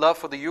love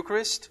for the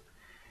Eucharist,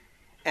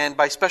 and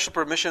by special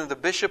permission of the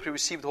bishop, he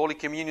received Holy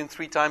Communion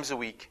 3 times a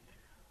week.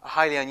 A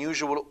highly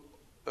unusual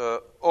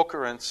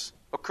occurrence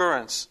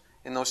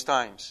in those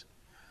times.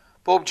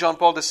 Pope John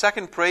Paul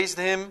II praised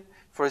him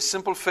for his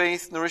simple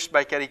faith nourished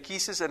by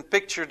catechesis and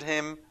pictured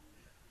him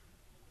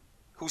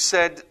who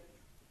said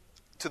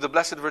to the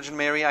Blessed Virgin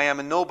Mary, I am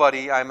a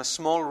nobody, I am a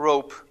small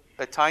rope,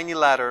 a tiny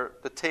ladder,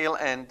 the tail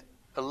end,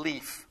 a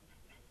leaf.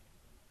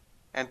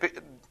 And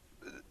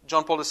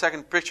John Paul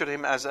II pictured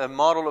him as a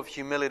model of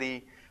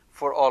humility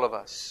for all of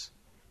us.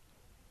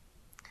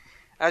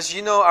 As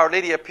you know, Our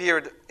Lady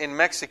appeared in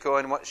Mexico,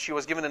 and she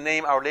was given the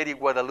name Our Lady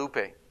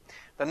Guadalupe.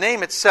 The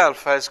name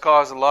itself has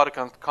caused a lot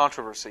of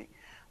controversy.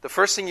 The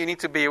first thing you need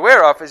to be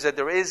aware of is that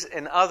there is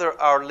another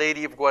Our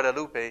Lady of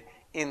Guadalupe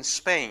in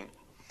Spain.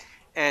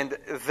 And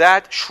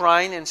that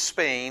shrine in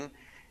Spain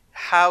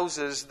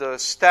houses the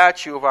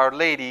statue of Our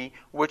Lady,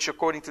 which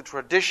according to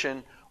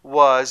tradition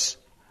was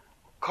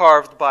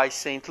carved by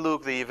St.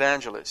 Luke the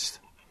Evangelist.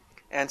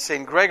 And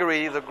St.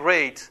 Gregory the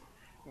Great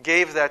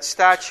gave that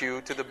statue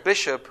to the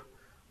bishop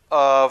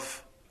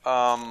of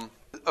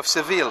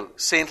Seville,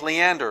 St.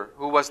 Leander,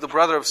 who was the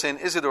brother of St.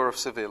 Isidore of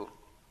Seville.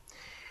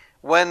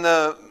 When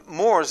the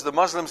Moors, the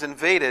Muslims,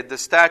 invaded, the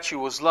statue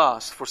was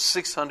lost for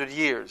 600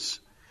 years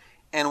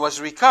and was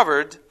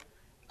recovered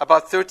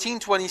about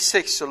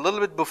 1326, so a little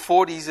bit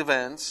before these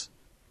events,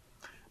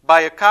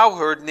 by a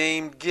cowherd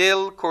named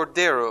Gil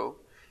Cordero,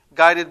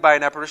 guided by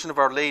an apparition of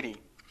Our Lady.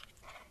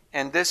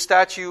 And this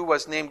statue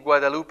was named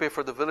Guadalupe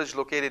for the village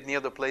located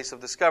near the place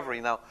of discovery.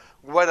 Now,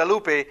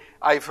 Guadalupe,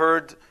 I've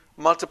heard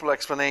multiple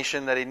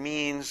explanations that it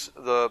means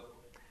the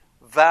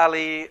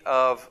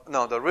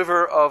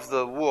river of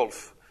the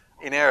wolf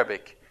in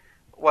Arabic.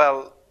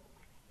 Well,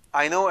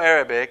 I know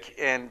Arabic,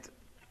 and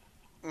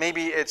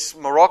maybe it's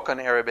Moroccan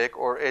Arabic,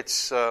 or it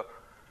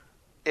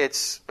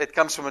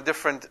comes from a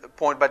different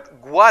point,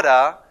 but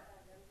Guada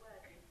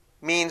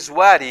means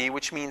wadi,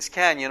 which means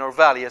canyon or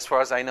valley, as far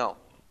as I know.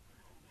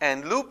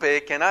 And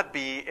lupe cannot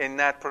be in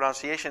that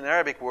pronunciation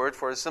Arabic word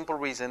for a simple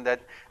reason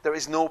that there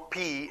is no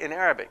P in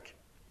Arabic.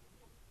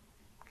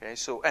 Okay,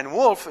 so, and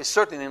wolf is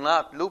certainly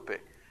not lupe.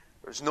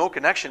 There's no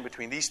connection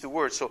between these two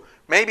words. So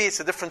maybe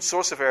it's a different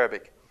source of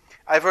Arabic.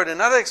 I've heard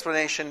another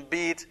explanation,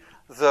 be it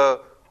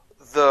the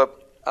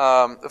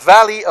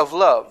Valley of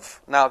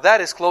Love. Now that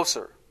is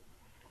closer.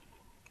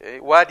 Okay,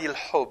 Wadi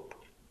al-Hub.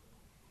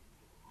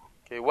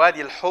 Okay,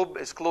 Wadi al-Hub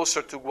is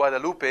closer to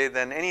Guadalupe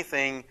than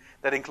anything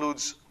that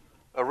includes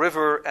a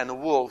river and a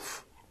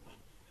wolf.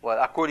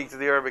 Well, according to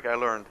the Arabic I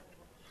learned.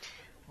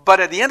 But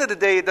at the end of the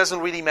day, it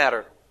doesn't really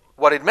matter.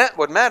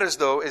 What matters,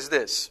 though, is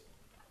this.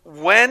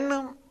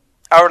 When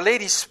Our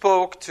Lady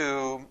spoke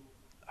to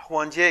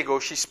Juan Diego,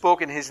 she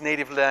spoke in his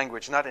native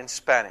language, not in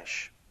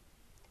Spanish,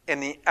 in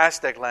the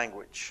Aztec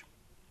language.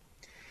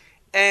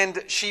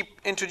 And she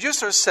introduced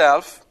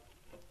herself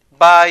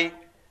by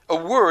a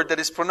word that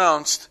is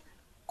pronounced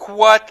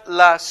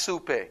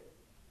Cuatlasupe,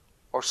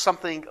 or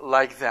something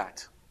like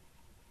that.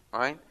 All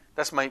right?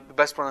 That's the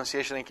best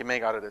pronunciation I can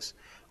make out of this.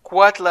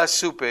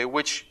 Cuatlasupe,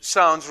 which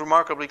sounds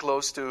remarkably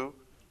close to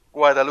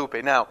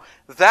Guadalupe. Now,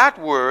 that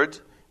word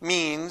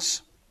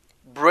means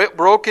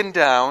broken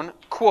down.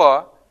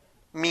 Qua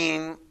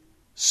mean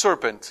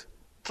serpent.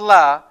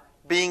 Tla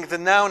being the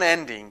noun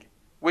ending,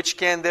 which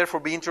can therefore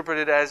be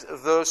interpreted as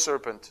the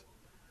serpent.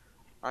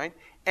 Right?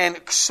 And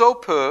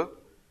xope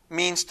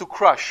means to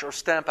crush or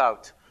stamp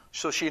out.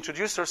 So she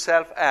introduced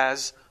herself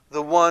as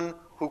the one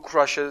who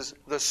crushes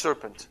the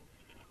serpent.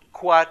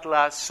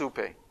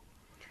 Cuatlasupe.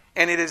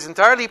 And it is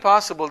entirely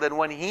possible that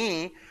when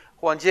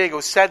Juan Diego,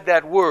 said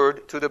that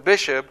word to the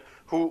bishop,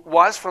 who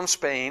was from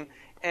Spain,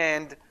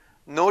 and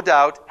no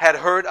doubt had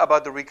heard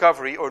about the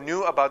recovery or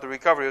knew about the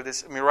recovery of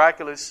this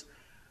miraculous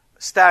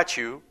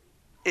statue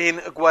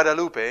in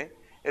Guadalupe,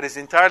 it is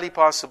entirely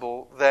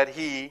possible that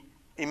he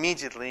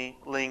immediately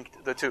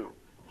linked the two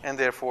and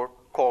therefore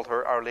called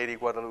her Our Lady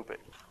Guadalupe.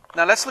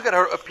 Now let's look at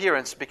her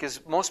appearance, because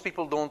most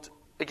people don't,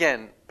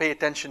 again, pay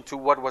attention to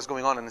what was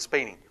going on in this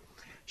painting.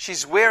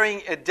 She's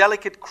wearing a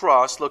delicate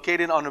cross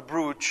located on a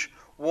brooch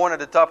worn at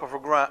the top of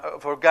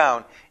her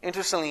gown.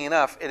 Interestingly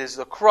enough, it is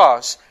the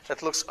cross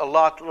that looks a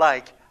lot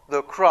like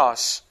the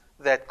cross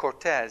that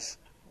Cortez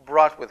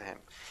brought with him.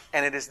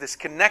 And it is this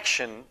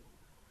connection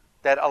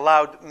that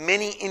allowed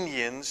many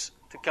Indians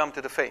to come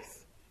to the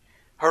faith.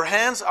 Her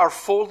hands are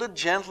folded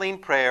gently in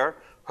prayer.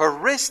 Her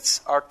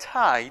wrists are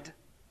tied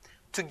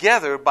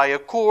together by a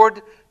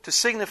cord to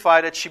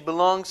signify that she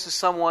belongs to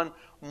someone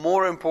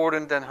more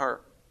important than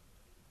her.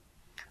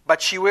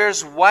 But she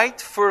wears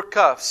white fur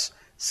cuffs,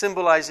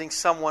 symbolizing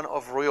someone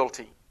of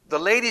royalty. The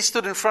lady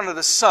stood in front of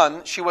the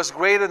sun. She was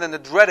greater than the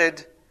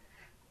dreaded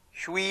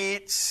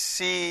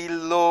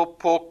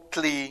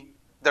Huitzilopochtli,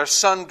 their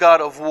sun god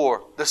of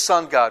war, the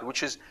sun god,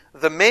 which is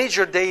the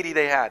major deity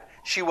they had.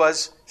 She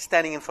was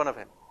standing in front of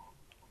him.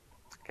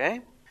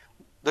 Okay?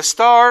 The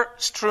star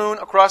strewn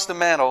across the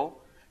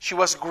mantle, she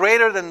was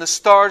greater than the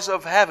stars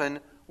of heaven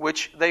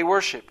which they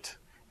worshipped,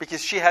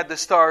 because she had the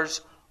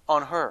stars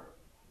on her.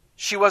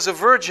 She was a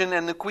virgin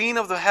and the queen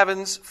of the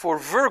heavens, for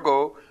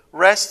Virgo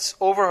rests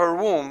over her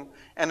womb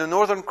and the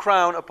northern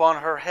crown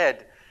upon her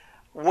head.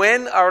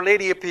 When Our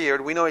Lady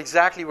appeared, we know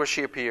exactly where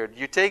she appeared.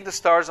 You take the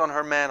stars on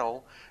her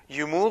mantle,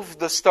 you move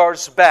the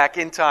stars back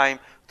in time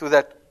to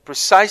that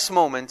precise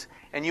moment,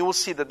 and you will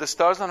see that the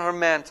stars on her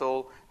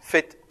mantle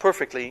fit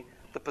perfectly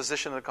the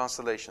position of the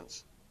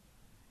constellations.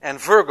 And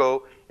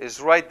Virgo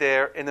is right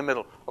there in the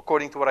middle,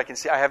 according to what I can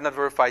see. I have not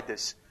verified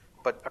this,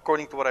 but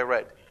according to what I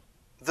read.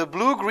 The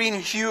blue-green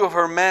hue of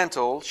her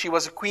mantle, she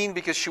was a queen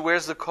because she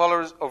wears the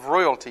colors of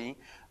royalty.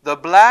 The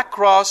black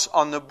cross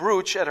on the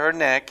brooch at her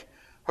neck,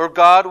 her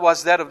God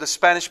was that of the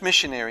Spanish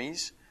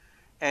missionaries,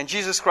 and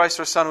Jesus Christ,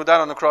 her Son, who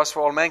died on the cross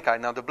for all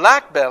mankind. Now, the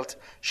black belt,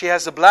 she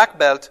has the black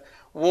belt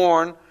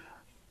worn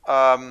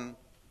around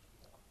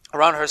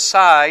her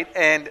side,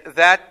 and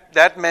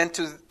that meant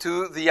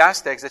to the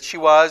Aztecs that she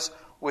was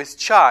with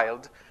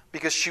child,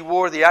 because she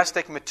wore the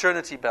Aztec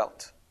maternity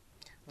belt.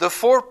 The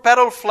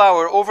 4-petal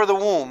flower over the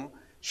womb,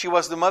 she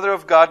was the mother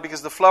of God,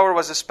 because the flower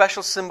was a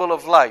special symbol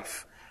of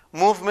life,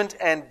 movement,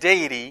 and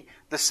deity,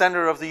 the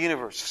center of the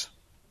universe.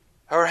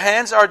 Her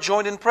hands are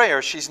joined in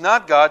prayer. She's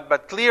not God,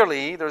 but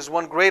clearly there's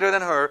one greater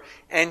than her,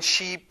 and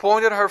she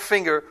pointed her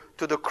finger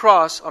to the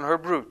cross on her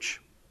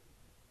brooch.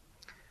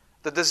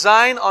 The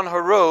design on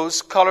her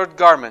rose-colored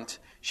garment,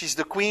 she's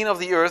the queen of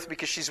the earth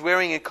because she's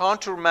wearing a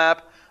contour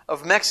map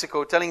of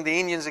Mexico, telling the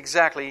Indians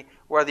exactly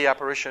where the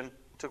apparition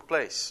took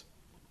place.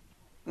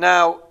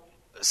 Now,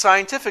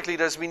 scientifically,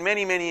 there's been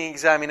many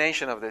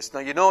examinations of this.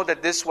 Now, you know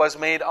that this was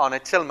made on a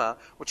tilma,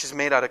 which is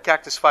made out of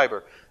cactus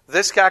fiber.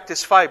 This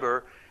cactus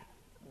fiber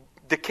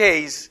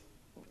decays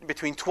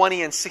between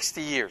 20 and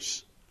 60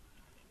 years.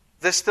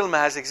 This tilma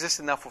has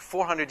existed now for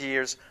 400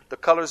 years. The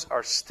colors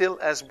are still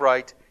as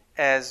bright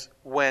as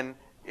when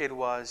it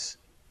was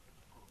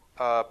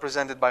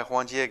presented by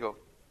Juan Diego.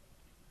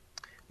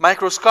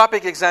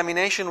 Microscopic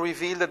examination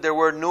revealed that there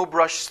were no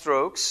brush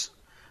strokes.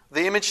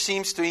 The image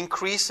seems to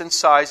increase in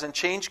size and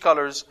change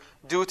colors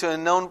due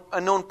to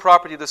unknown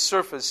property of the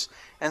surface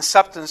and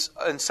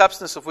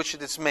substance of which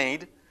it is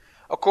made.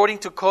 According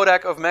to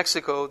Kodak of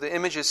Mexico, the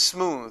image is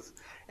smooth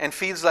and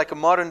feels like a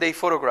modern-day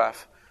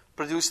photograph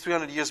produced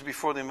 300 years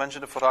before the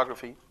invention of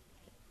photography.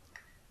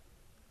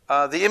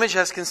 The image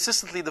has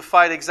consistently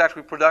defied exact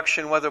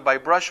reproduction, whether by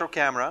brush or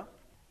camera.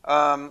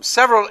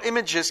 Several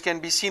images can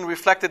be seen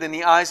reflected in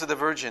the eyes of the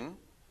Virgin.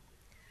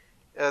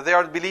 They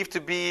are believed to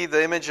be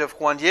the image of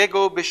Juan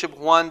Diego, Bishop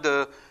Juan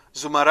de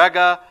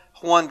Zumarraga,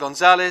 Juan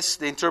Gonzalez,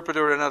 the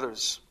interpreter, and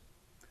others.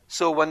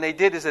 So what they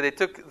did is that they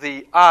took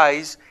the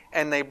eyes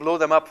and they blow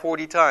them up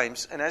 40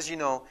 times. And as you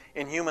know,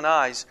 in human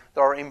eyes,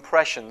 there are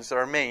impressions that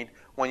are made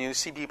when you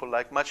see people,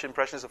 like much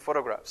impressions of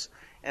photographs.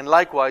 And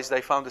likewise,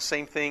 they found the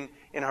same thing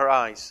in her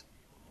eyes.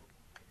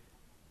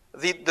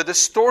 The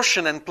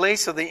distortion and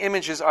place of the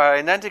images are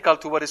identical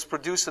to what is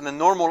produced in the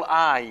normal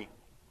eye.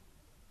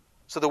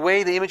 So the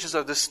way the images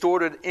are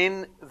distorted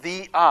in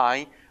the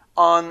eye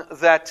on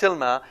that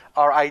tilma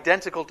are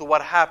identical to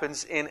what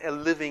happens in a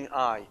living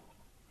eye.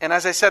 And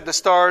as I said, the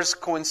stars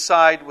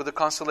coincide with the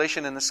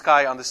constellation in the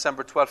sky on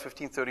December 12,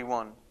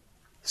 1531.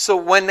 So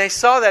when they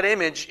saw that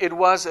image, it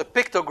was a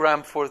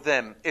pictogram for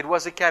them. It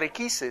was a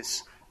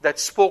catechesis that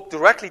spoke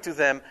directly to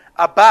them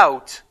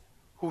about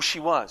who she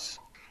was.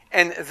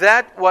 And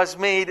that was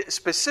made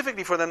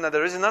specifically for them. Now,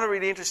 there is another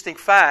really interesting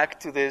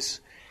fact to this,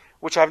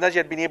 which I have not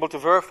yet been able to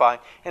verify,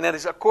 and that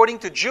is, according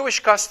to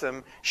Jewish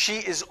custom, she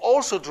is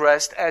also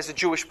dressed as a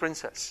Jewish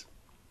princess.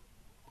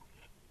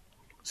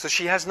 So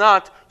she has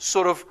not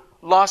sort of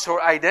lost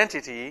her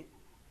identity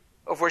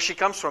of where she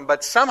comes from,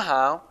 but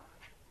somehow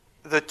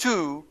the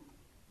two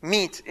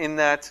meet in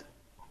that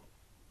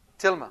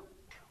tilma.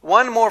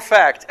 One more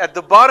fact. At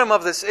the bottom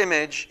of this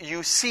image,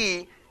 you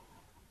see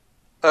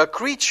a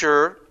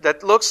creature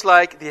that looks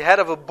like the head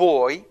of a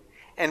boy,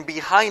 and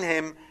behind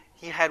him,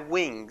 he had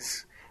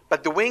wings.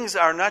 But the wings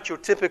are not your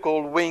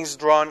typical wings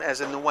drawn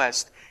as in the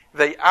West.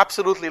 They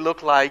absolutely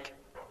look like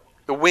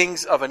the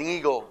wings of an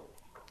eagle.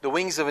 The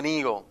wings of an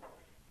eagle.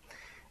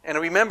 And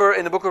remember,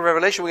 in the book of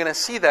Revelation, we're going to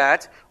see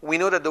that. We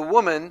know that the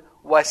woman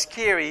was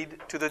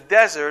carried to the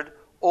desert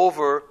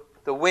over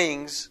the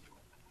wings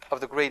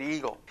of the great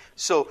eagle.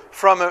 So,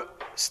 from a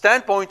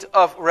standpoint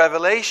of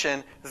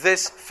Revelation,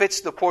 this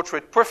fits the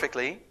portrait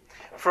perfectly.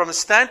 From a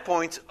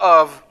standpoint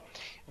of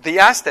the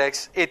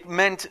Aztecs, it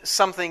meant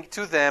something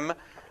to them.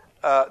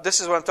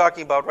 This is what I'm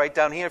talking about right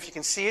down here. If you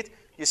can see it,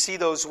 you see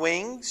those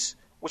wings,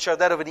 which are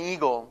that of an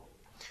eagle.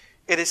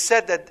 It is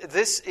said that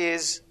this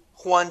is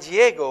Juan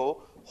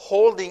Diego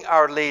holding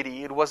Our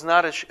Lady. It was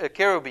not a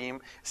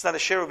cherubim. It's not a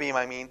cherubim,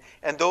 I mean.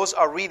 And those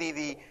are really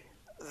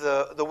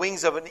the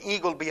wings of an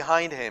eagle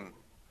behind him.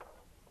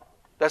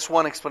 That's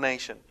one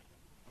explanation.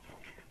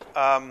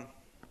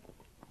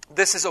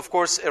 This is, of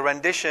course, a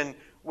rendition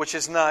which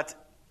is not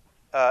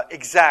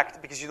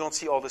exact because you don't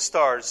see all the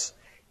stars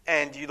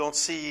and you don't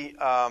see,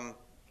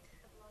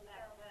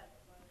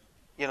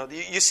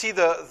 you see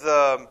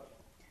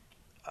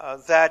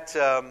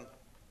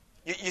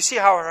you see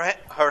how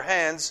her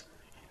hands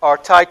are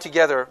tied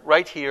together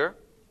right here,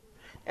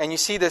 and you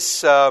see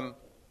this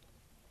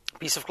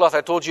piece of cloth I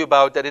told you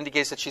about that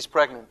indicates that she's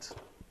pregnant.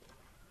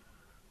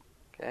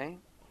 Okay,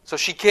 so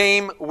she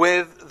came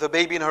with the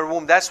baby in her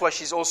womb. That's why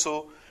she's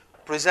also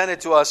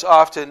presented to us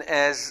often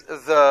as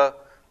the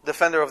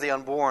defender of the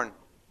unborn.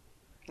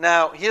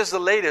 Now, here's the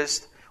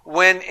latest.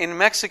 When in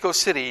Mexico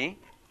City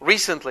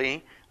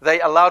recently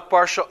they allowed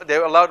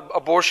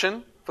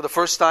abortion for the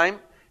first time.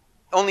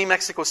 Only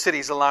Mexico City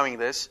is allowing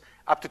this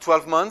up to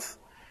 12 months.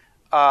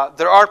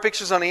 There are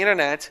pictures on the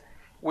internet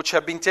which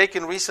have been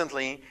taken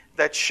recently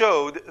that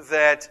showed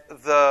that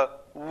the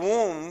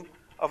womb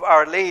of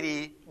Our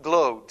Lady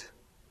glowed.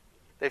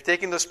 They've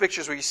taken those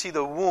pictures where you see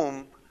the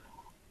womb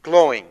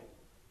glowing.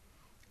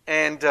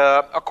 And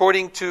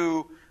according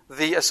to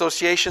the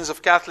associations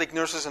of Catholic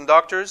nurses and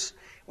doctors,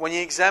 when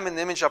you examine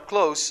the image up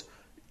close,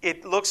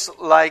 it looks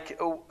like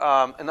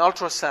an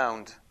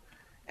ultrasound.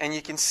 And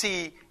you can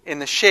see in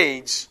the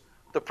shades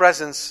the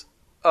presence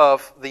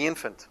of the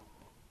infant.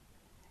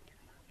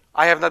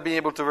 I have not been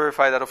able to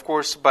verify that, of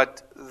course,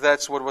 but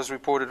that's what was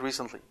reported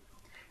recently.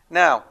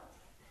 Now,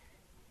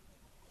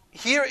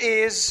 here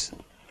is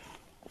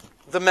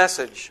the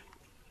message.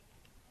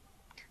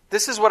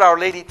 This is what Our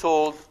Lady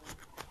told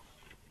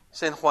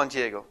St. Juan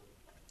Diego.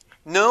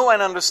 Know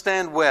and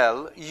understand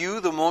well, you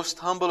the most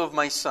humble of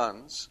my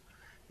sons,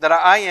 that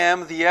I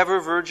am the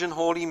ever-Virgin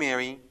Holy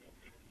Mary,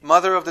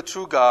 Mother of the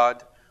true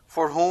God,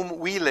 for whom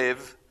we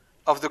live,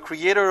 of the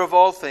Creator of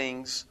all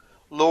things,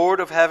 Lord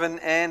of heaven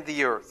and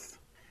the earth.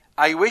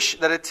 I wish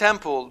that a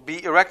temple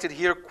be erected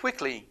here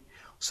quickly,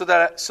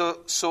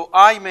 so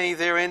I may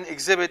therein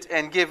exhibit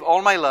and give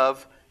all my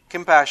love,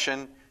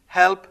 compassion,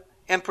 help,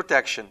 and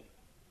protection.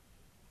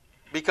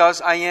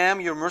 Because I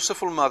am your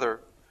merciful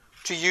mother,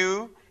 to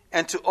you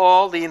and to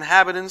all the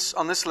inhabitants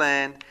on this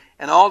land,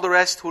 and all the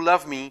rest who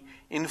love me,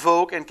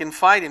 invoke and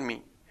confide in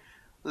me.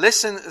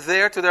 Listen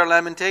there to their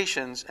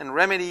lamentations, and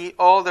remedy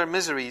all their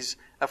miseries,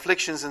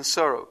 afflictions, and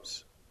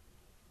sorrows.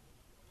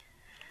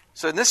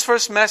 So in this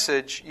first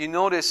message, you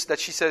notice that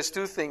she says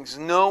two things.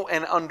 Know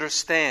and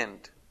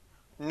understand.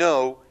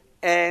 Know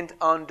and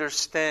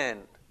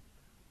understand.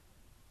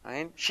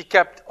 Right? She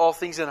kept all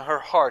things in her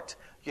heart.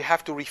 You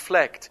have to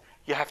reflect.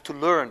 You have to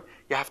learn.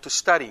 You have to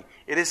study.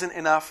 It isn't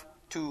enough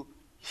to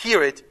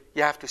hear it.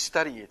 You have to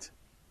study it.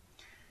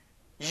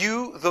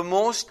 You, the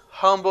most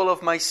humble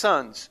of my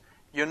sons.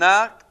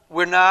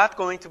 We're not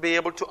going to be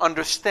able to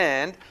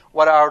understand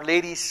what Our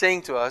Lady is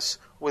saying to us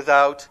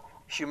without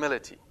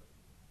humility.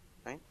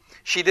 Right?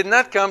 She did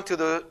not come to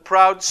the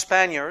proud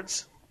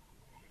Spaniards,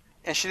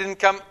 and she didn't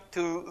come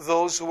to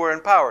those who were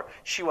in power.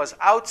 She was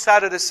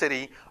outside of the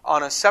city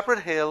on a separate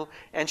hill,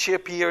 and she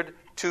appeared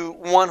to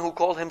one who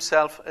called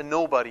himself a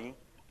nobody,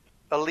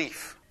 a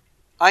leaf.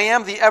 I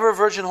am the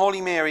ever-Virgin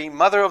Holy Mary,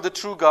 Mother of the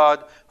true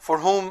God, for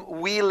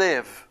whom we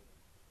live.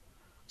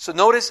 So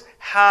notice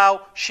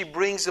how she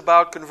brings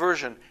about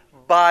conversion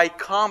by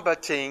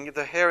combating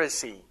the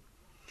heresy.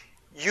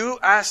 You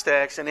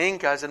Aztecs and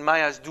Incas and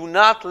Mayas do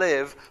not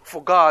live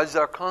for gods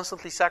that are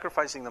constantly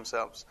sacrificing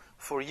themselves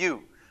for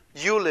you.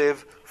 You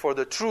live for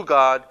the true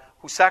God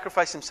who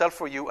sacrificed himself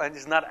for you and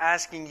is not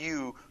asking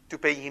you to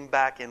pay him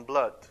back in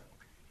blood.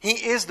 He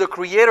is the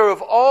creator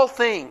of all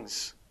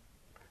things.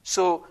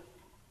 So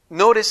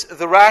notice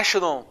the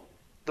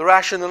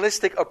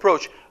rationalistic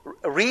approach,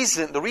 the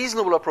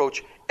reasonable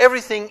approach.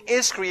 Everything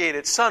is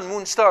created. Sun,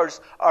 moon,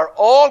 stars are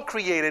all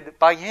created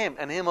by him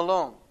and him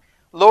alone.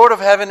 Lord of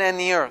heaven and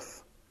the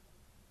earth.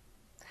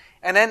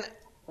 And then,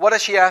 what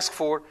does she ask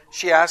for?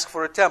 She asks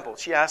for a temple.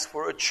 She asks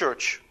for a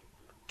church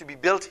to be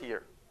built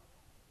here.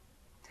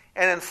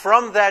 And then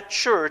from that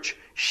church,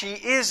 she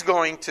is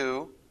going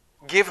to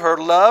give her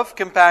love,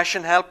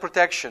 compassion, help,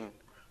 protection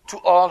to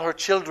all her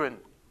children.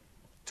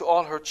 To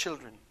all her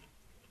children.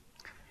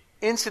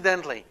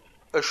 Incidentally,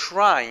 a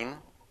shrine,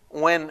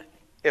 when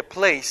a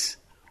place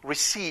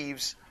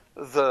receives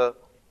the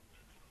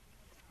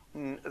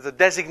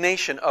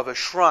designation of a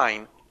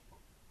shrine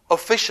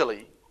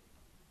officially,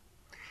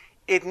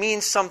 it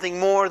means something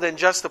more than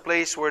just a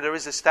place where there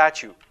is a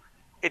statue.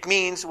 It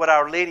means what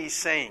Our Lady is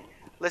saying.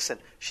 Listen,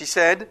 she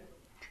said,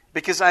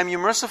 because I am your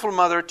merciful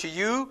mother, to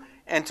you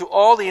and to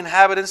all the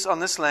inhabitants on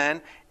this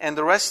land, and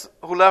the rest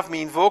who love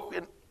me,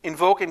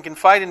 invoke and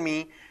confide in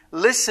me,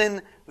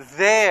 listen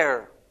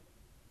there,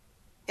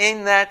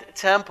 in that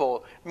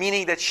temple,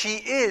 meaning that she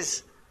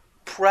is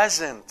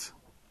present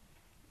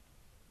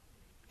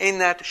in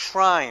that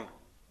shrine.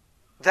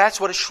 That's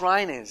what a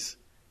shrine is.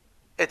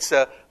 It's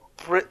a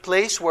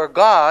place where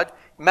God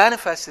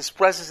manifests His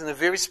presence in a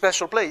very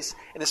special place,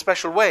 in a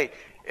special way.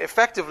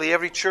 Effectively,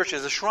 every church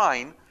is a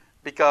shrine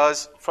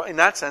Because, in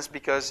that sense,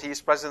 because he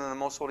is present in the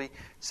most holy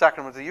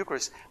sacrament of the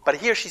Eucharist. But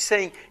here she's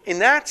saying, in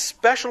that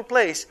special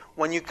place,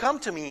 when you come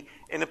to me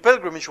in a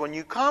pilgrimage, when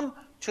you come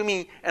to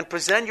me and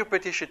present your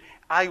petition,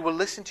 I will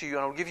listen to you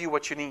and I will give you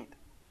what you need.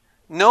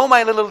 Know,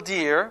 my little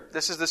dear,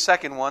 this is the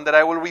second one, that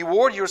I will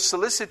reward your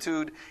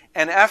solicitude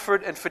and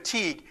effort and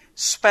fatigue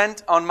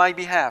spent on my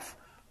behalf.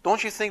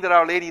 Don't you think that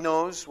Our Lady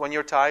knows when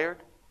you're tired?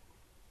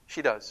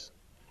 She does.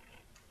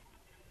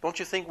 Don't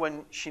you think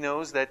when she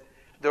knows that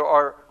there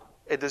are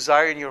a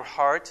desire in your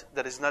heart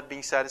that is not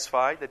being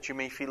satisfied, that you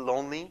may feel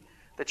lonely,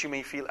 that you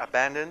may feel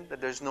abandoned, that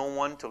there's no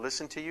one to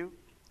listen to you?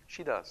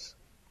 She does.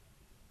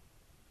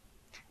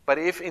 But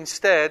if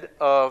instead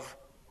of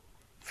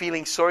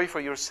feeling sorry for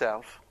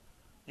yourself,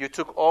 you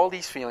took all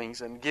these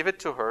feelings and give it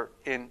to her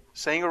in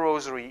saying a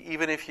rosary,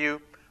 even if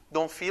you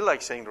don't feel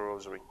like saying the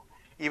rosary,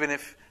 even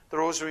if the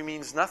rosary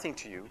means nothing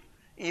to you,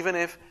 even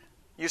if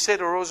you say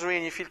the rosary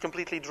and you feel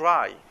completely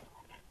dry,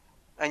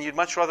 and you'd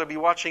much rather be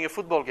watching a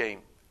football game.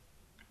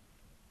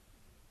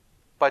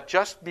 But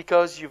just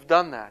because you've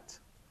done that,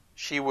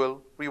 she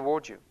will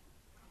reward you.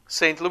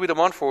 Saint Louis de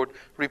Montfort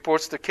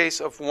reports the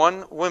case of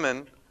one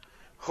woman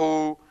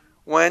who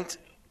went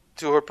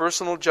to her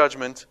personal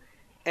judgment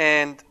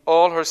and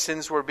all her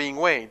sins were being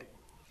weighed.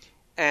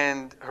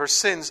 And her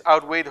sins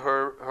outweighed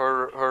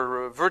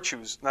her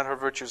virtues, not her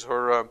virtues,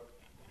 her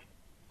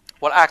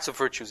acts of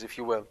virtues, if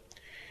you will.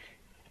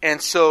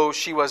 And so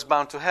she was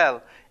bound to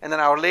hell. And then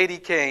Our Lady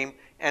came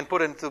and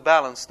put into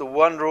balance the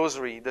one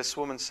rosary this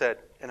woman said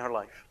in her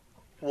life.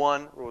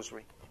 One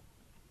rosary.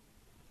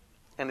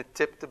 And it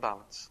tipped the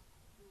balance.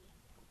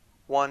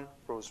 One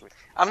rosary.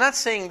 I'm not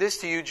saying this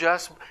to you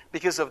just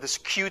because of this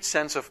cute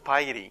sense of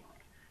piety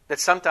that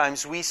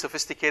sometimes we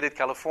sophisticated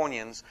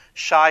Californians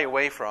shy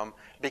away from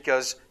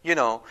because,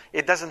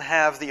 it doesn't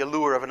have the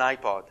allure of an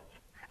iPod.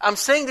 I'm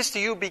saying this to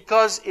you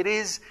because it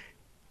is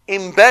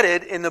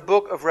embedded in the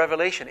book of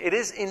Revelation. It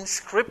is in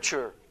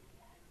Scripture.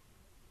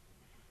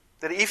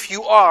 That if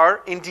you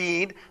are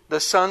indeed the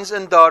sons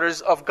and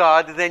daughters of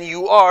God, then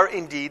you are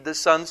indeed the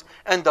sons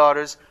and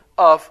daughters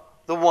of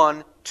the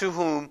one to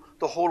whom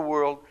the whole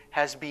world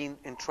has been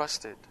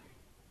entrusted.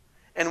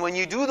 And when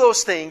you do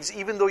those things,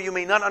 even though you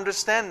may not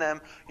understand them,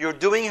 you're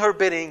doing her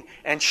bidding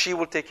and she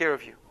will take care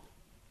of you.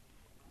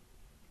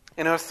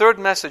 In her third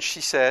message,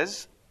 she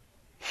says,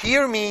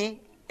 "Hear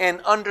me and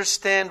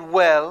understand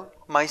well,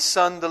 my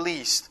son the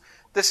least."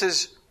 This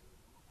is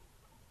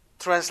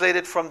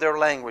translated from their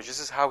language. This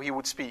is how he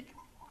would speak.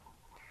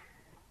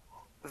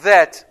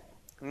 That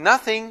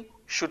nothing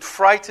should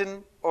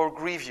frighten or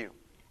grieve you.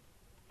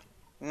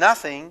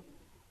 Nothing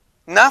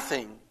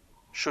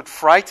should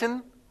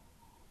frighten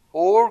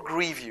or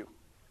grieve you.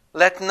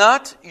 Let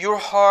not your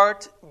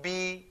heart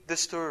be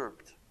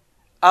disturbed.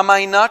 Am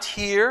I not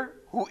here,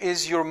 who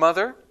is your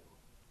mother?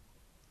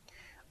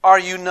 Are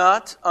you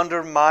not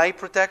under my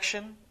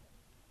protection?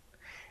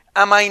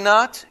 Am I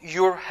not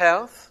your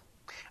health?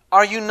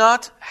 Are you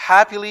not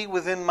happily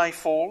within my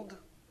fold?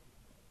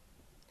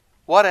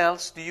 What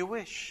else do you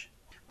wish?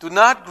 Do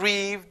not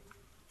grieve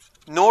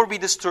nor be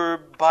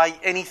disturbed by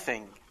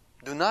anything.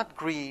 Do not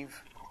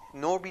grieve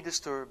nor be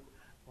disturbed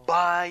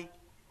by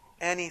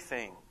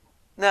anything.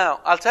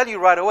 Now, I'll tell you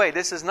right away,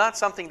 this is not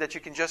something that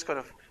you can just kind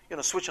of,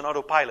 switch on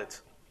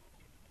autopilot.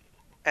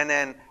 And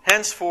then,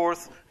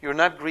 henceforth, you're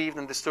not grieved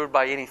and disturbed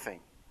by anything.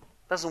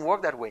 It doesn't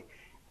work that way.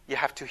 You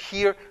have to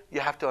hear,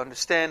 you have to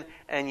understand,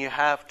 and you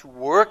have to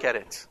work at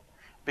it.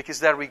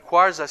 Because that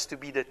requires us to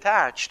be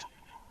detached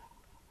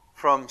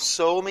from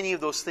so many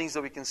of those things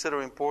that we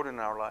consider important in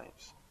our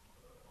lives.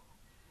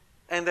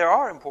 And they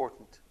are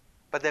important,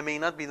 but they may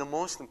not be the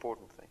most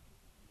important thing.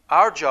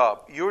 Our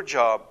job, your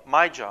job,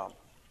 my job,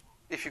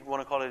 if you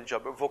want to call it a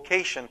job, a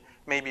vocation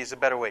maybe is a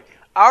better way.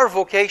 Our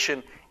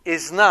vocation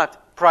is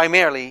not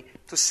primarily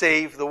to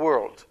save the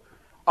world.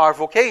 Our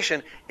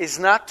vocation is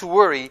not to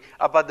worry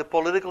about the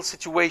political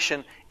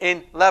situation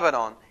in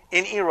Lebanon,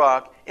 in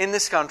Iraq, in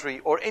this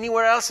country, or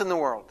anywhere else in the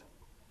world.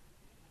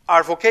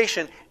 Our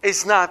vocation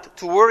is not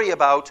to worry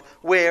about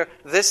where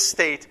this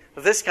state,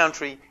 this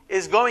country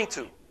is going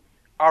to.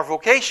 Our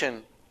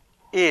vocation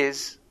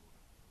is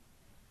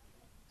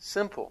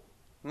simple,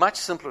 much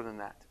simpler than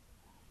that.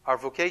 Our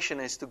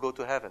vocation is to go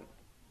to heaven.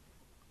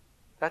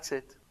 That's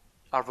it.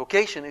 Our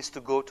vocation is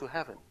to go to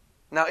heaven.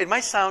 Now, it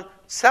might sound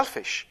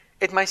selfish.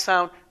 It might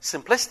sound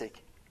simplistic.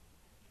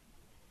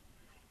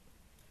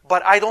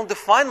 But I don't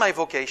define my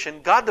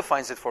vocation. God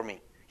defines it for me.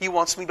 He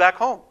wants me back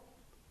home.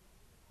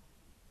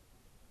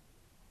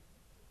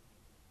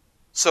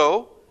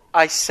 So,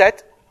 I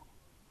set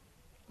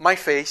my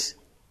face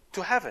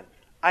to heaven.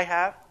 I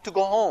have to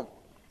go home.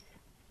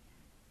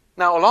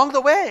 Now, along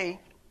the way,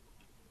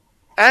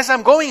 as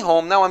I'm going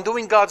home, now I'm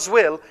doing God's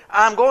will,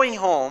 I'm going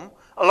home.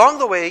 Along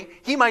the way,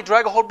 He might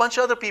drag a whole bunch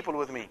of other people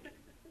with me.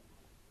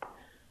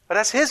 But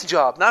that's His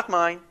job, not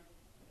mine.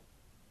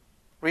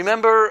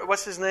 Remember,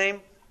 what's his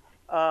name?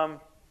 The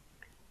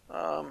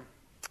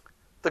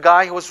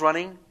guy who was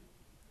running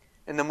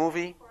in the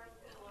movie?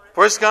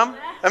 Forrest Gump.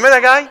 Remember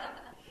that guy?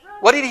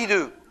 What did he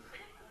do?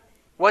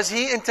 Was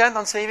he intent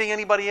on saving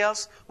anybody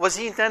else? Was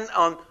he intent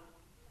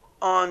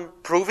on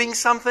proving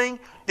something?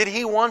 Did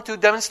he want to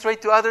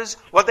demonstrate to others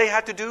what they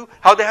had to do,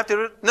 how they had to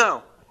do it?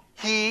 No.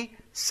 He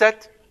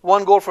set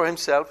one goal for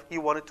himself. He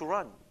wanted to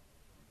run.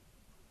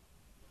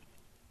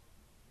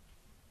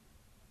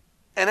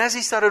 And as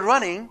he started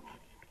running,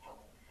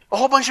 a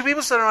whole bunch of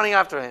people started running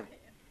after him.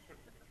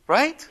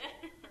 Right?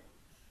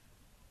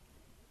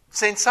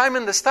 St.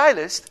 Simon the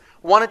Stylist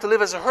wanted to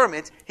live as a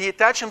hermit. He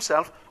attached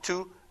himself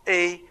to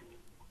a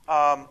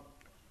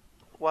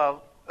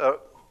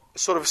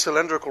sort of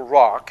cylindrical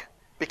rock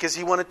because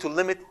he wanted to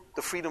limit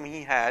the freedom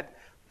he had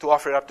to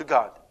offer it up to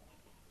God.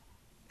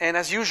 And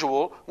as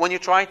usual, when you're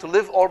trying to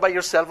live all by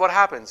yourself, what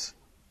happens?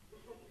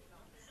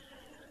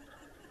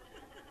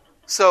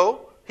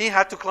 So he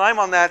had to climb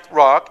on that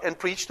rock and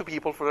preach to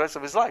people for the rest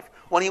of his life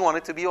when he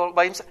wanted to be all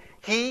by himself.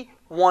 He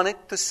wanted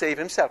to save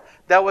himself.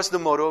 That was the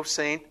motto of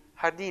Saint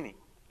Hardini,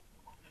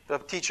 the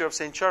teacher of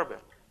Saint Charbel.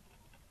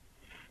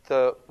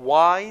 The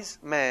wise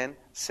man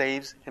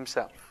saves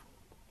himself.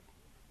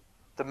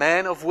 The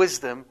man of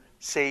wisdom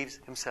saves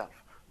himself.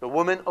 The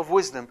woman of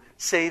wisdom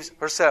saves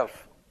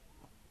herself.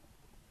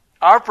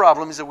 Our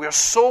problem is that we are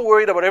so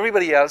worried about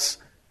everybody else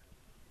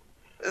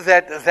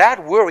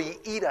that worry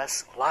eats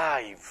us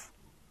alive.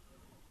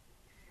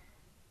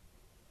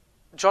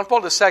 John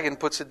Paul II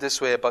puts it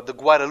this way about the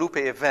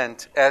Guadalupe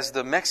event, as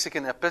the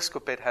Mexican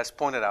Episcopate has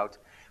pointed out,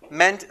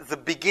 meant the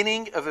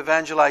beginning of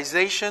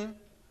evangelization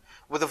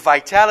with a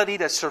vitality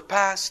that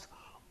surpassed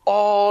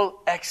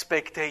all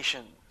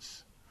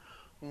expectations.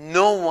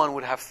 No one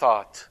would have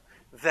thought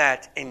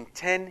that in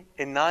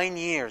 9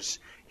 years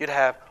you'd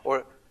have,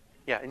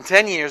 in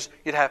 10 years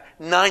you'd have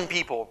 9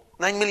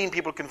 million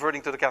people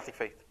converting to the Catholic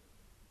faith.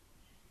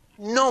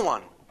 No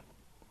one.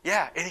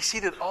 Yeah, it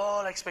exceeded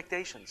all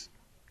expectations.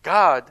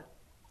 God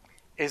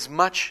is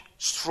much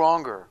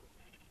stronger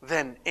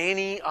than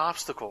any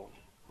obstacle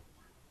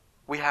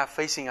we have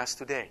facing us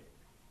today.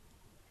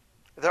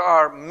 There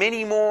are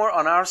many more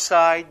on our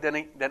side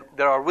than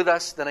there are with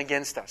us than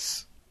against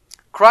us.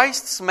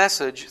 Christ's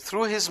message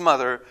through his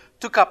mother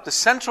took up the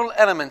central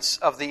elements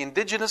of the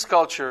indigenous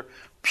culture,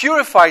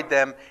 purified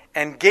them,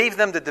 and gave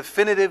them the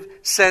definitive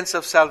sense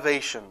of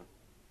salvation.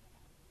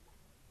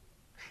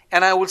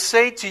 And I will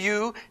say to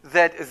you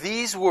that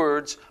these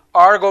words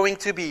are going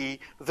to be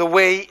the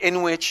way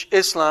in which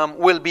Islam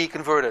will be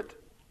converted.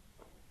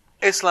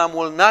 Islam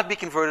will not be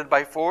converted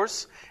by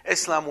force.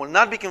 Islam will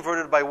not be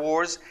converted by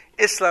wars.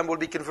 Islam will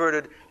be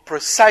converted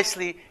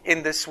precisely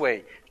in this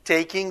way.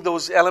 Taking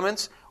those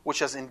elements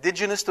which are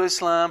indigenous to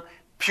Islam,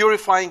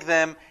 purifying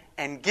them,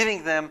 and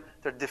giving them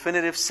their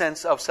definitive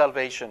sense of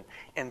salvation.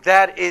 And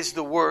that is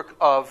the work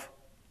of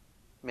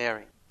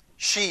Mary.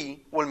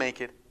 She will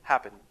make it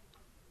happen.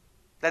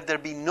 Let there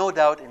be no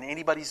doubt in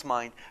anybody's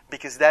mind,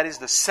 because that is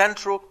the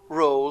central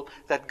role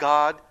that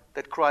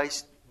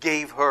Christ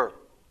gave her.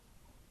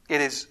 It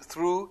is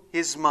through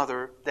his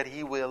mother that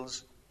he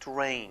wills to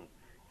reign,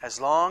 as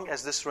long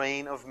as this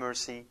reign of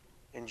mercy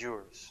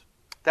endures.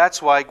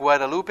 That's why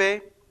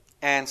Guadalupe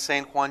and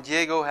St. Juan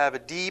Diego have a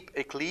deep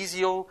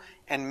ecclesial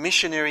and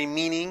missionary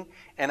meaning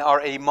and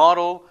are a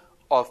model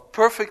of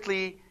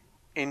perfectly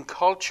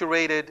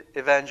enculturated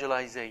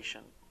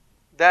evangelization.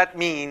 That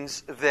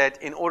means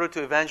that in order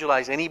to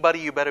evangelize anybody,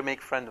 you better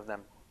make friend of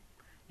them.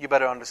 You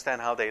better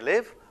understand how they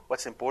live,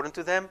 what's important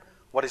to them,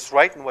 what is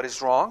right and what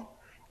is wrong,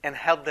 and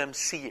help them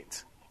see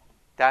it.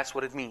 That's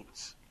what it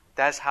means.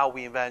 That's how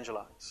we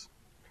evangelize.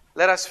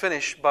 Let us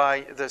finish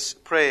by this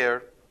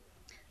prayer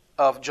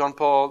of John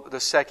Paul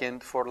II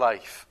for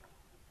life,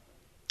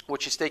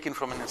 which is taken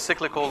from an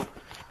encyclical,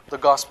 The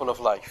Gospel of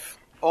Life.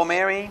 O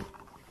Mary,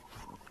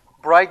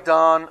 bright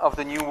dawn of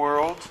the new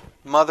world,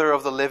 mother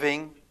of the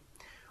living,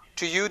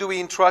 to you do we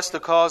entrust the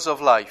cause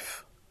of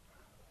life.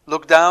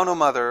 Look down, O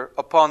Mother,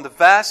 upon the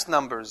vast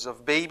numbers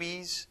of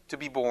babies to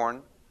be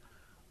born,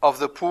 of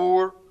the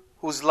poor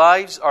whose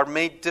lives are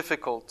made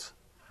difficult,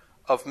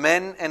 of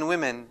men and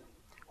women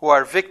who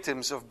are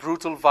victims of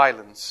brutal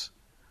violence,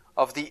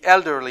 of the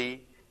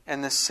elderly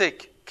and the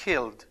sick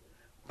killed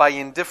by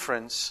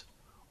indifference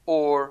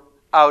or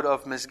out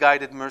of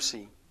misguided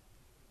mercy.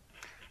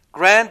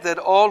 Grant that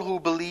all who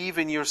believe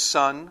in your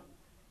Son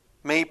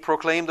may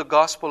proclaim the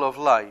gospel of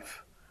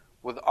life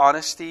with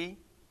honesty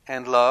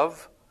and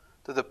love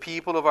to the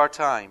people of our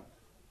time.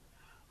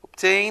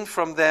 Obtain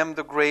from them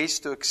the grace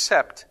to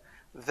accept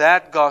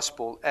that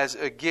gospel as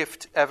a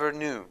gift ever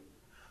new,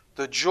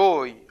 the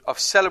joy of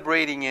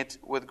celebrating it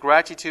with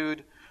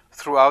gratitude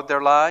throughout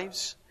their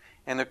lives,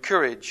 and the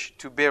courage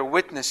to bear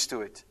witness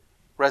to it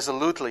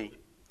resolutely,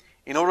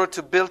 in order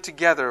to build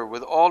together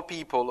with all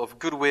people of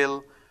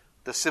goodwill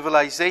the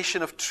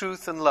civilization of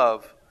truth and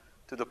love,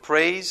 to the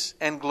praise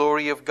and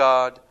glory of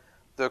God,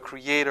 the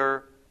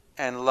Creator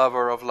and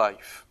Lover of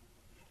life.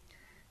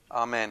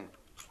 Amen.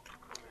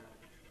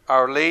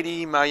 Our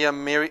Lady, Maria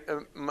Mary,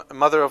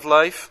 Mother of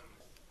Life,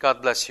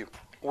 God bless you.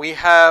 We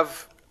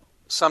have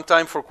some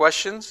time for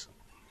questions.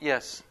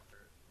 Yes.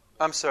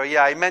 I'm sorry.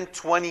 Yeah, I meant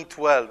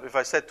 2012. If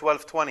I said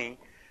 1220,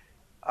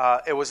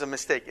 it was a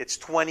mistake. It's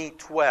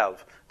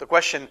 2012. The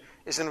question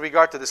is in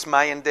regard to this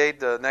Mayan date.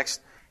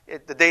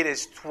 The date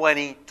is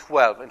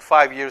 2012, in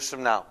 5 years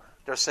from now.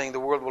 They're saying the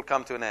world will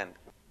come to an end.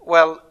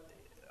 Well,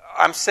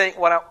 I'm saying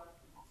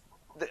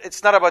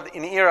it's not about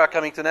an era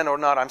coming to an end or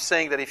not. I'm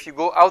saying that if you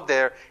go out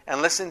there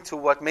and listen to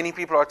what many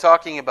people are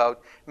talking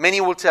about,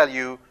 many will tell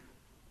you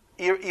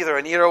either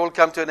an era will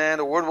come to an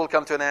end or world will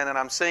come to an end. And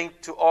I'm saying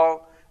to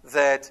all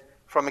that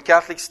from a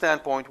Catholic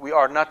standpoint, we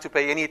are not to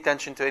pay any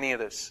attention to any of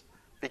this,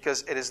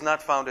 because it is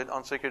not founded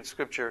on sacred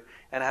scripture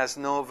and has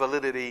no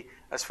validity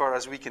as far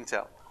as we can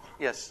tell.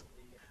 Yes?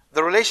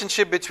 The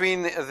relationship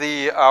between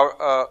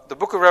the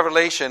book of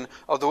Revelation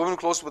of the woman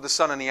clothed with the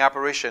sun and the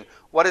apparition.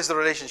 What is the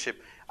relationship?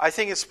 I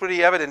think it's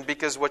pretty evident,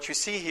 because what you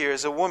see here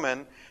is a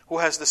woman who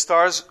has the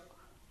stars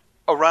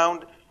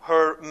around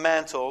her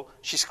mantle.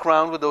 She's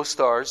crowned with those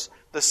stars.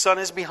 The sun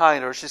is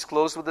behind her. She's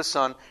clothed with the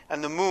sun.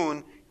 And the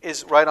moon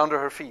is right under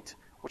her feet,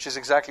 which is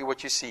exactly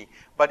what you see.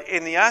 But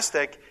in the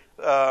Aztec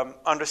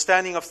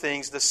understanding of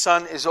things, the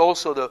sun is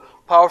also the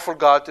powerful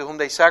god to whom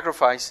they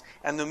sacrifice,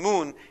 and the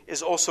moon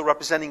is also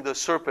representing the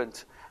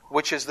serpent,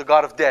 which is the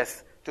god of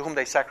death, to whom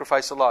they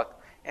sacrifice a lot.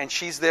 And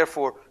she's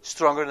therefore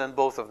stronger than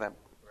both of them.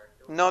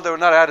 No, they were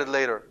not added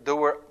later. They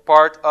were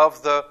part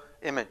of the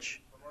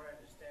image.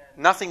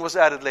 Nothing was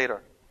added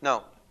later.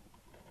 No,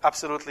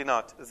 absolutely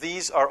not.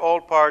 These are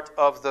all part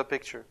of the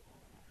picture.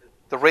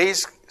 The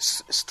rays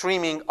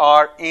streaming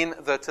are in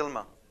the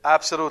tilma.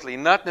 Absolutely.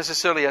 Not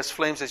necessarily as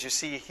flames as you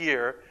see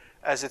here,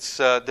 as it's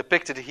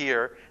depicted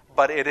here,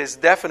 but it is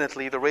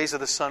definitely the rays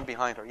of the sun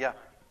behind her. Yeah.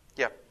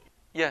 Yeah.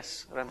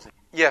 Yes, Ramsey.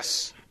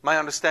 Yes. My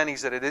understanding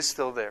is that it is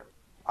still there.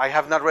 I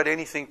have not read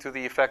anything to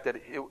the effect that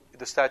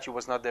the statue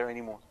was not there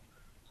anymore.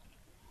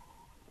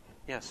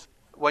 Yes.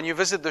 When you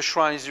visit the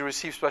shrines, you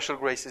receive special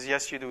graces.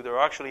 Yes, you do. There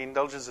are actually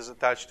indulgences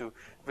attached to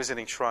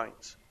visiting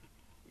shrines.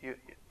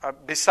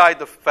 Beside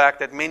the fact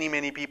that many,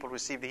 many people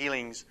received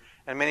healings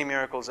and many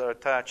miracles are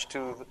attached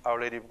to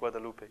Our Lady of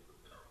Guadalupe.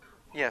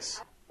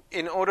 Yes.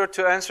 In order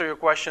to answer your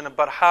question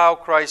about how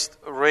Christ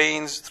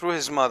reigns through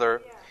His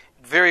mother,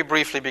 very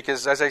briefly,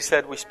 because as I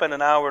said, we spent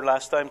an hour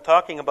last time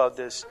talking about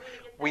this.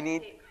 We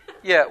need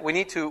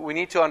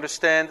to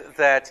understand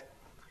that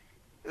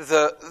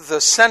the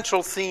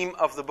central theme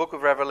of the book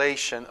of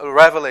Revelation,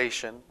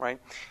 right?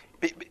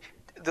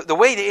 The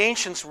way the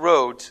ancients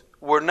wrote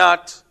were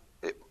not.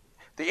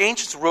 The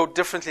ancients wrote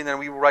differently than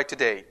we write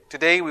today.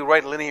 Today we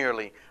write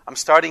linearly. I'm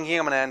starting here,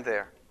 I'm going to end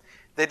there.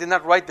 They did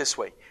not write this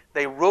way.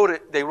 They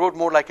wrote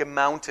more like a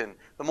mountain.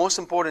 The most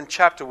important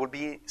chapter will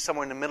be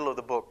somewhere in the middle of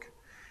the book.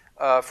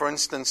 For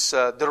instance,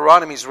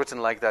 Deuteronomy is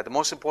written like that. The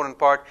most important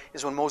part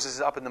is when Moses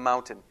is up in the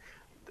mountain.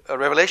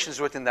 Revelation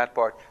is written in that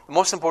part. The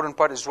most important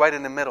part is right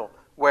in the middle,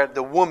 where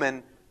the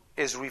woman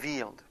is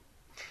revealed.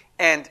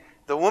 And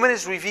the woman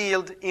is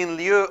revealed in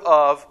lieu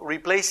of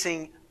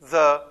replacing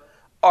the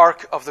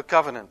Ark of the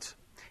Covenant.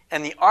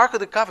 And the Ark of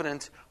the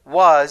Covenant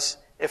was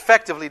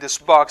effectively this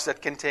box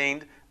that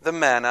contained the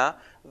manna,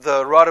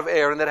 the rod of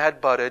Aaron that had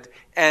budded,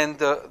 and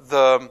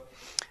the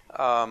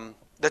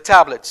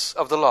tablets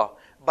of the law.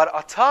 But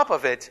on top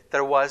of it,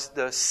 there was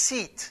the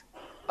seat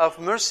of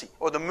mercy,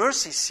 or the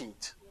mercy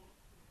seat.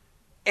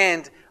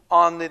 And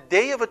on the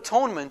Day of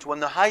Atonement, when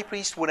the high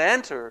priest would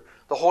enter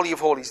the Holy of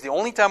Holies, the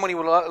only time when he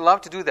was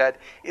allowed to do that,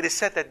 it is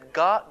said that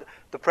God,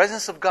 the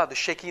presence of God, the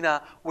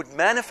Shekinah, would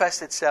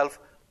manifest itself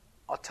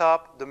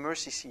atop the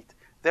mercy seat.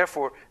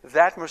 Therefore,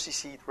 that mercy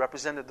seat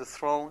represented the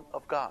throne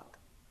of God.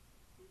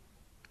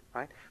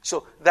 Right?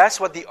 So that's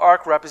what the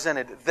ark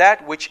represented.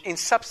 That which in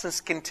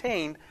substance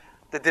contained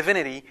the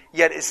divinity,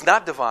 yet is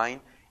not divine,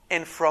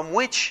 and from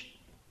which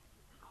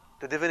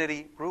the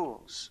divinity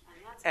rules.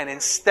 And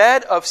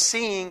instead of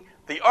seeing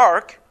the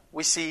ark,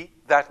 we see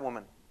that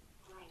woman.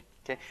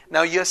 Okay?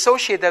 Now you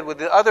associate that with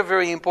the other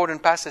very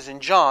important passage in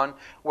John,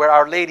 where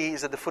Our Lady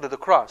is at the foot of the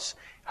cross.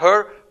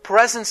 Her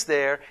presence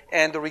there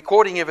and the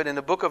recording of it in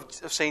the book of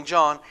St.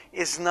 John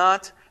is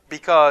not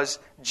because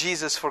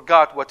Jesus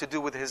forgot what to do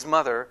with His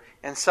mother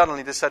and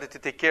suddenly decided to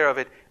take care of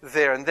it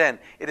there and then.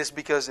 It is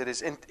because it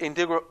is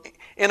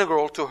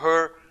integral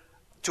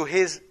to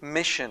His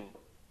mission.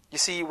 You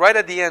see, right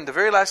at the end, the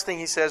very last thing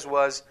He says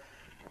was,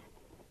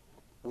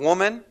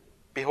 "Woman,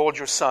 behold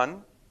your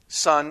son.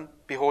 Son,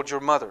 behold your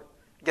mother."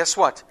 Guess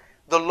what?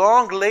 The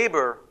long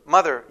labor,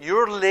 mother,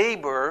 your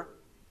labor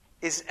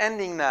is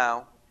ending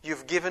now.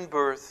 You've given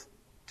birth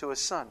to a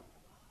son.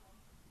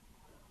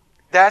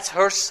 That's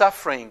her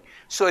suffering.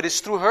 So it is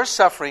through her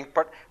suffering,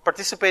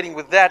 participating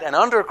with that and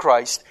under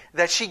Christ,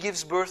 that she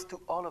gives birth to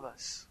all of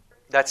us.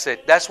 That's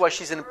it. That's why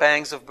she's in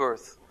pangs of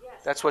birth.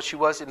 That's what she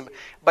was in.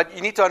 But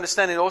you need to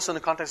understand it also in the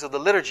context of the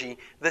liturgy.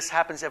 This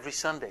happens every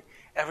Sunday.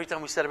 Every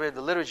time we celebrate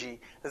the liturgy,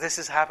 this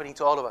is happening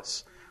to all of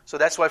us. So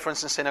that's why, for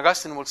instance, St.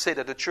 Augustine will say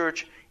that the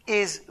church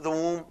is the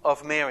womb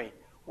of Mary.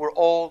 We're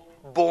all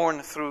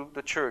born through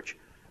the church.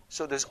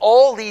 So there's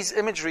all these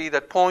imagery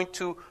that point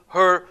to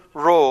her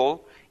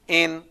role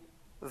in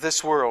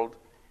this world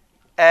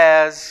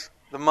as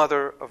the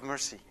mother of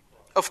mercy.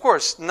 Of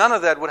course, none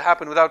of that would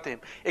happen without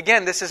him.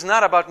 Again, this is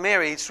not about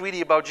Mary, it's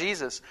really about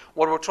Jesus.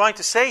 What we're trying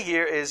to say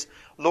here is,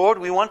 Lord,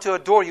 we want to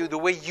adore you the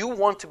way you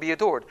want to be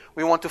adored.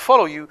 We want to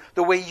follow you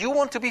the way you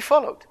want to be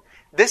followed.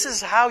 This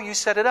is how you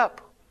set it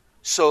up.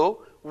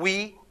 So,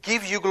 we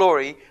give you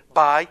glory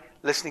by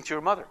listening to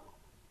your mother.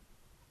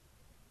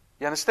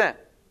 You understand?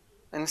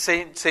 And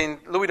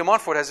St. Louis de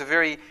Montfort has a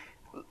very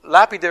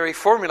lapidary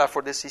formula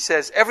for this. He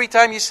says, every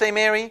time you say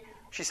Mary,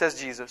 she says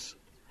Jesus.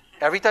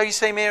 Every time you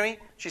say Mary,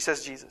 she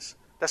says Jesus.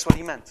 That's what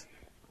he meant.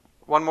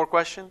 One more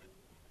question?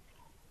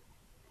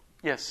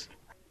 Yes.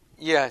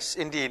 Yes,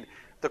 indeed.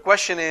 The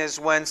question is,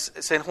 when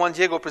St. Juan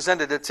Diego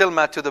presented the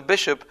tilma to the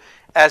bishop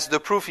as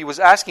the proof he was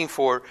asking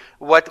for,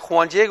 what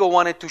Juan Diego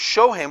wanted to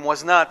show him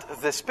was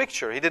not this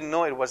picture. He didn't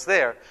know it was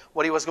there.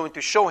 What he was going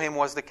to show him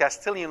was the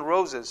Castilian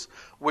roses,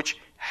 which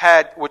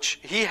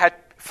he had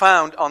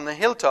found on the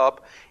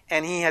hilltop,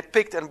 and he had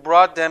picked and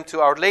brought them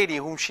to Our Lady,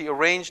 whom she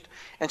arranged,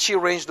 and she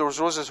arranged those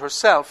roses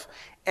herself.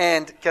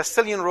 And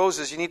Castilian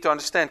roses, you need to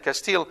understand,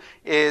 Castile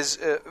is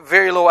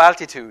very low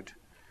altitude,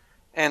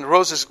 and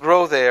roses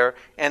grow there,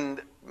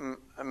 and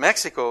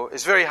Mexico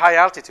is very high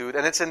altitude,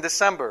 and it's in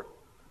December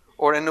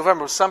or in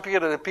November, some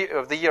period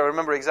of the year. I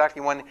remember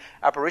exactly when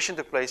apparition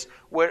took place,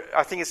 where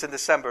I think it's in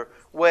December,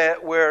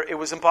 where it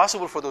was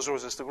impossible for those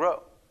roses to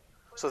grow.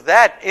 So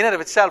that, in and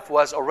of itself,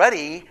 was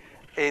already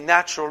a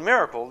natural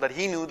miracle that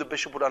he knew the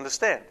bishop would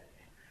understand.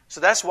 So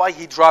that's why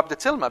he dropped the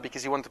tilma,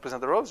 because he wanted to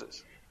present the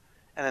roses.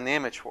 And then the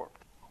image formed.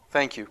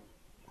 Thank you.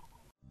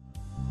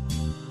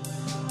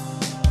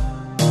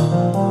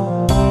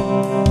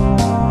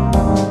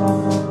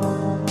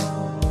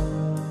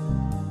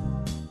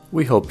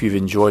 We hope you've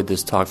enjoyed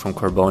this talk from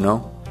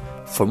Carbono.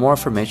 For more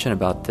information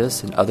about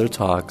this and other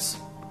talks,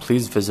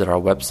 please visit our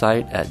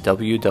website at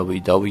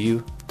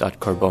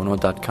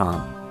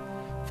www.carbono.com.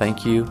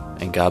 Thank you,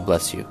 and God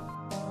bless you.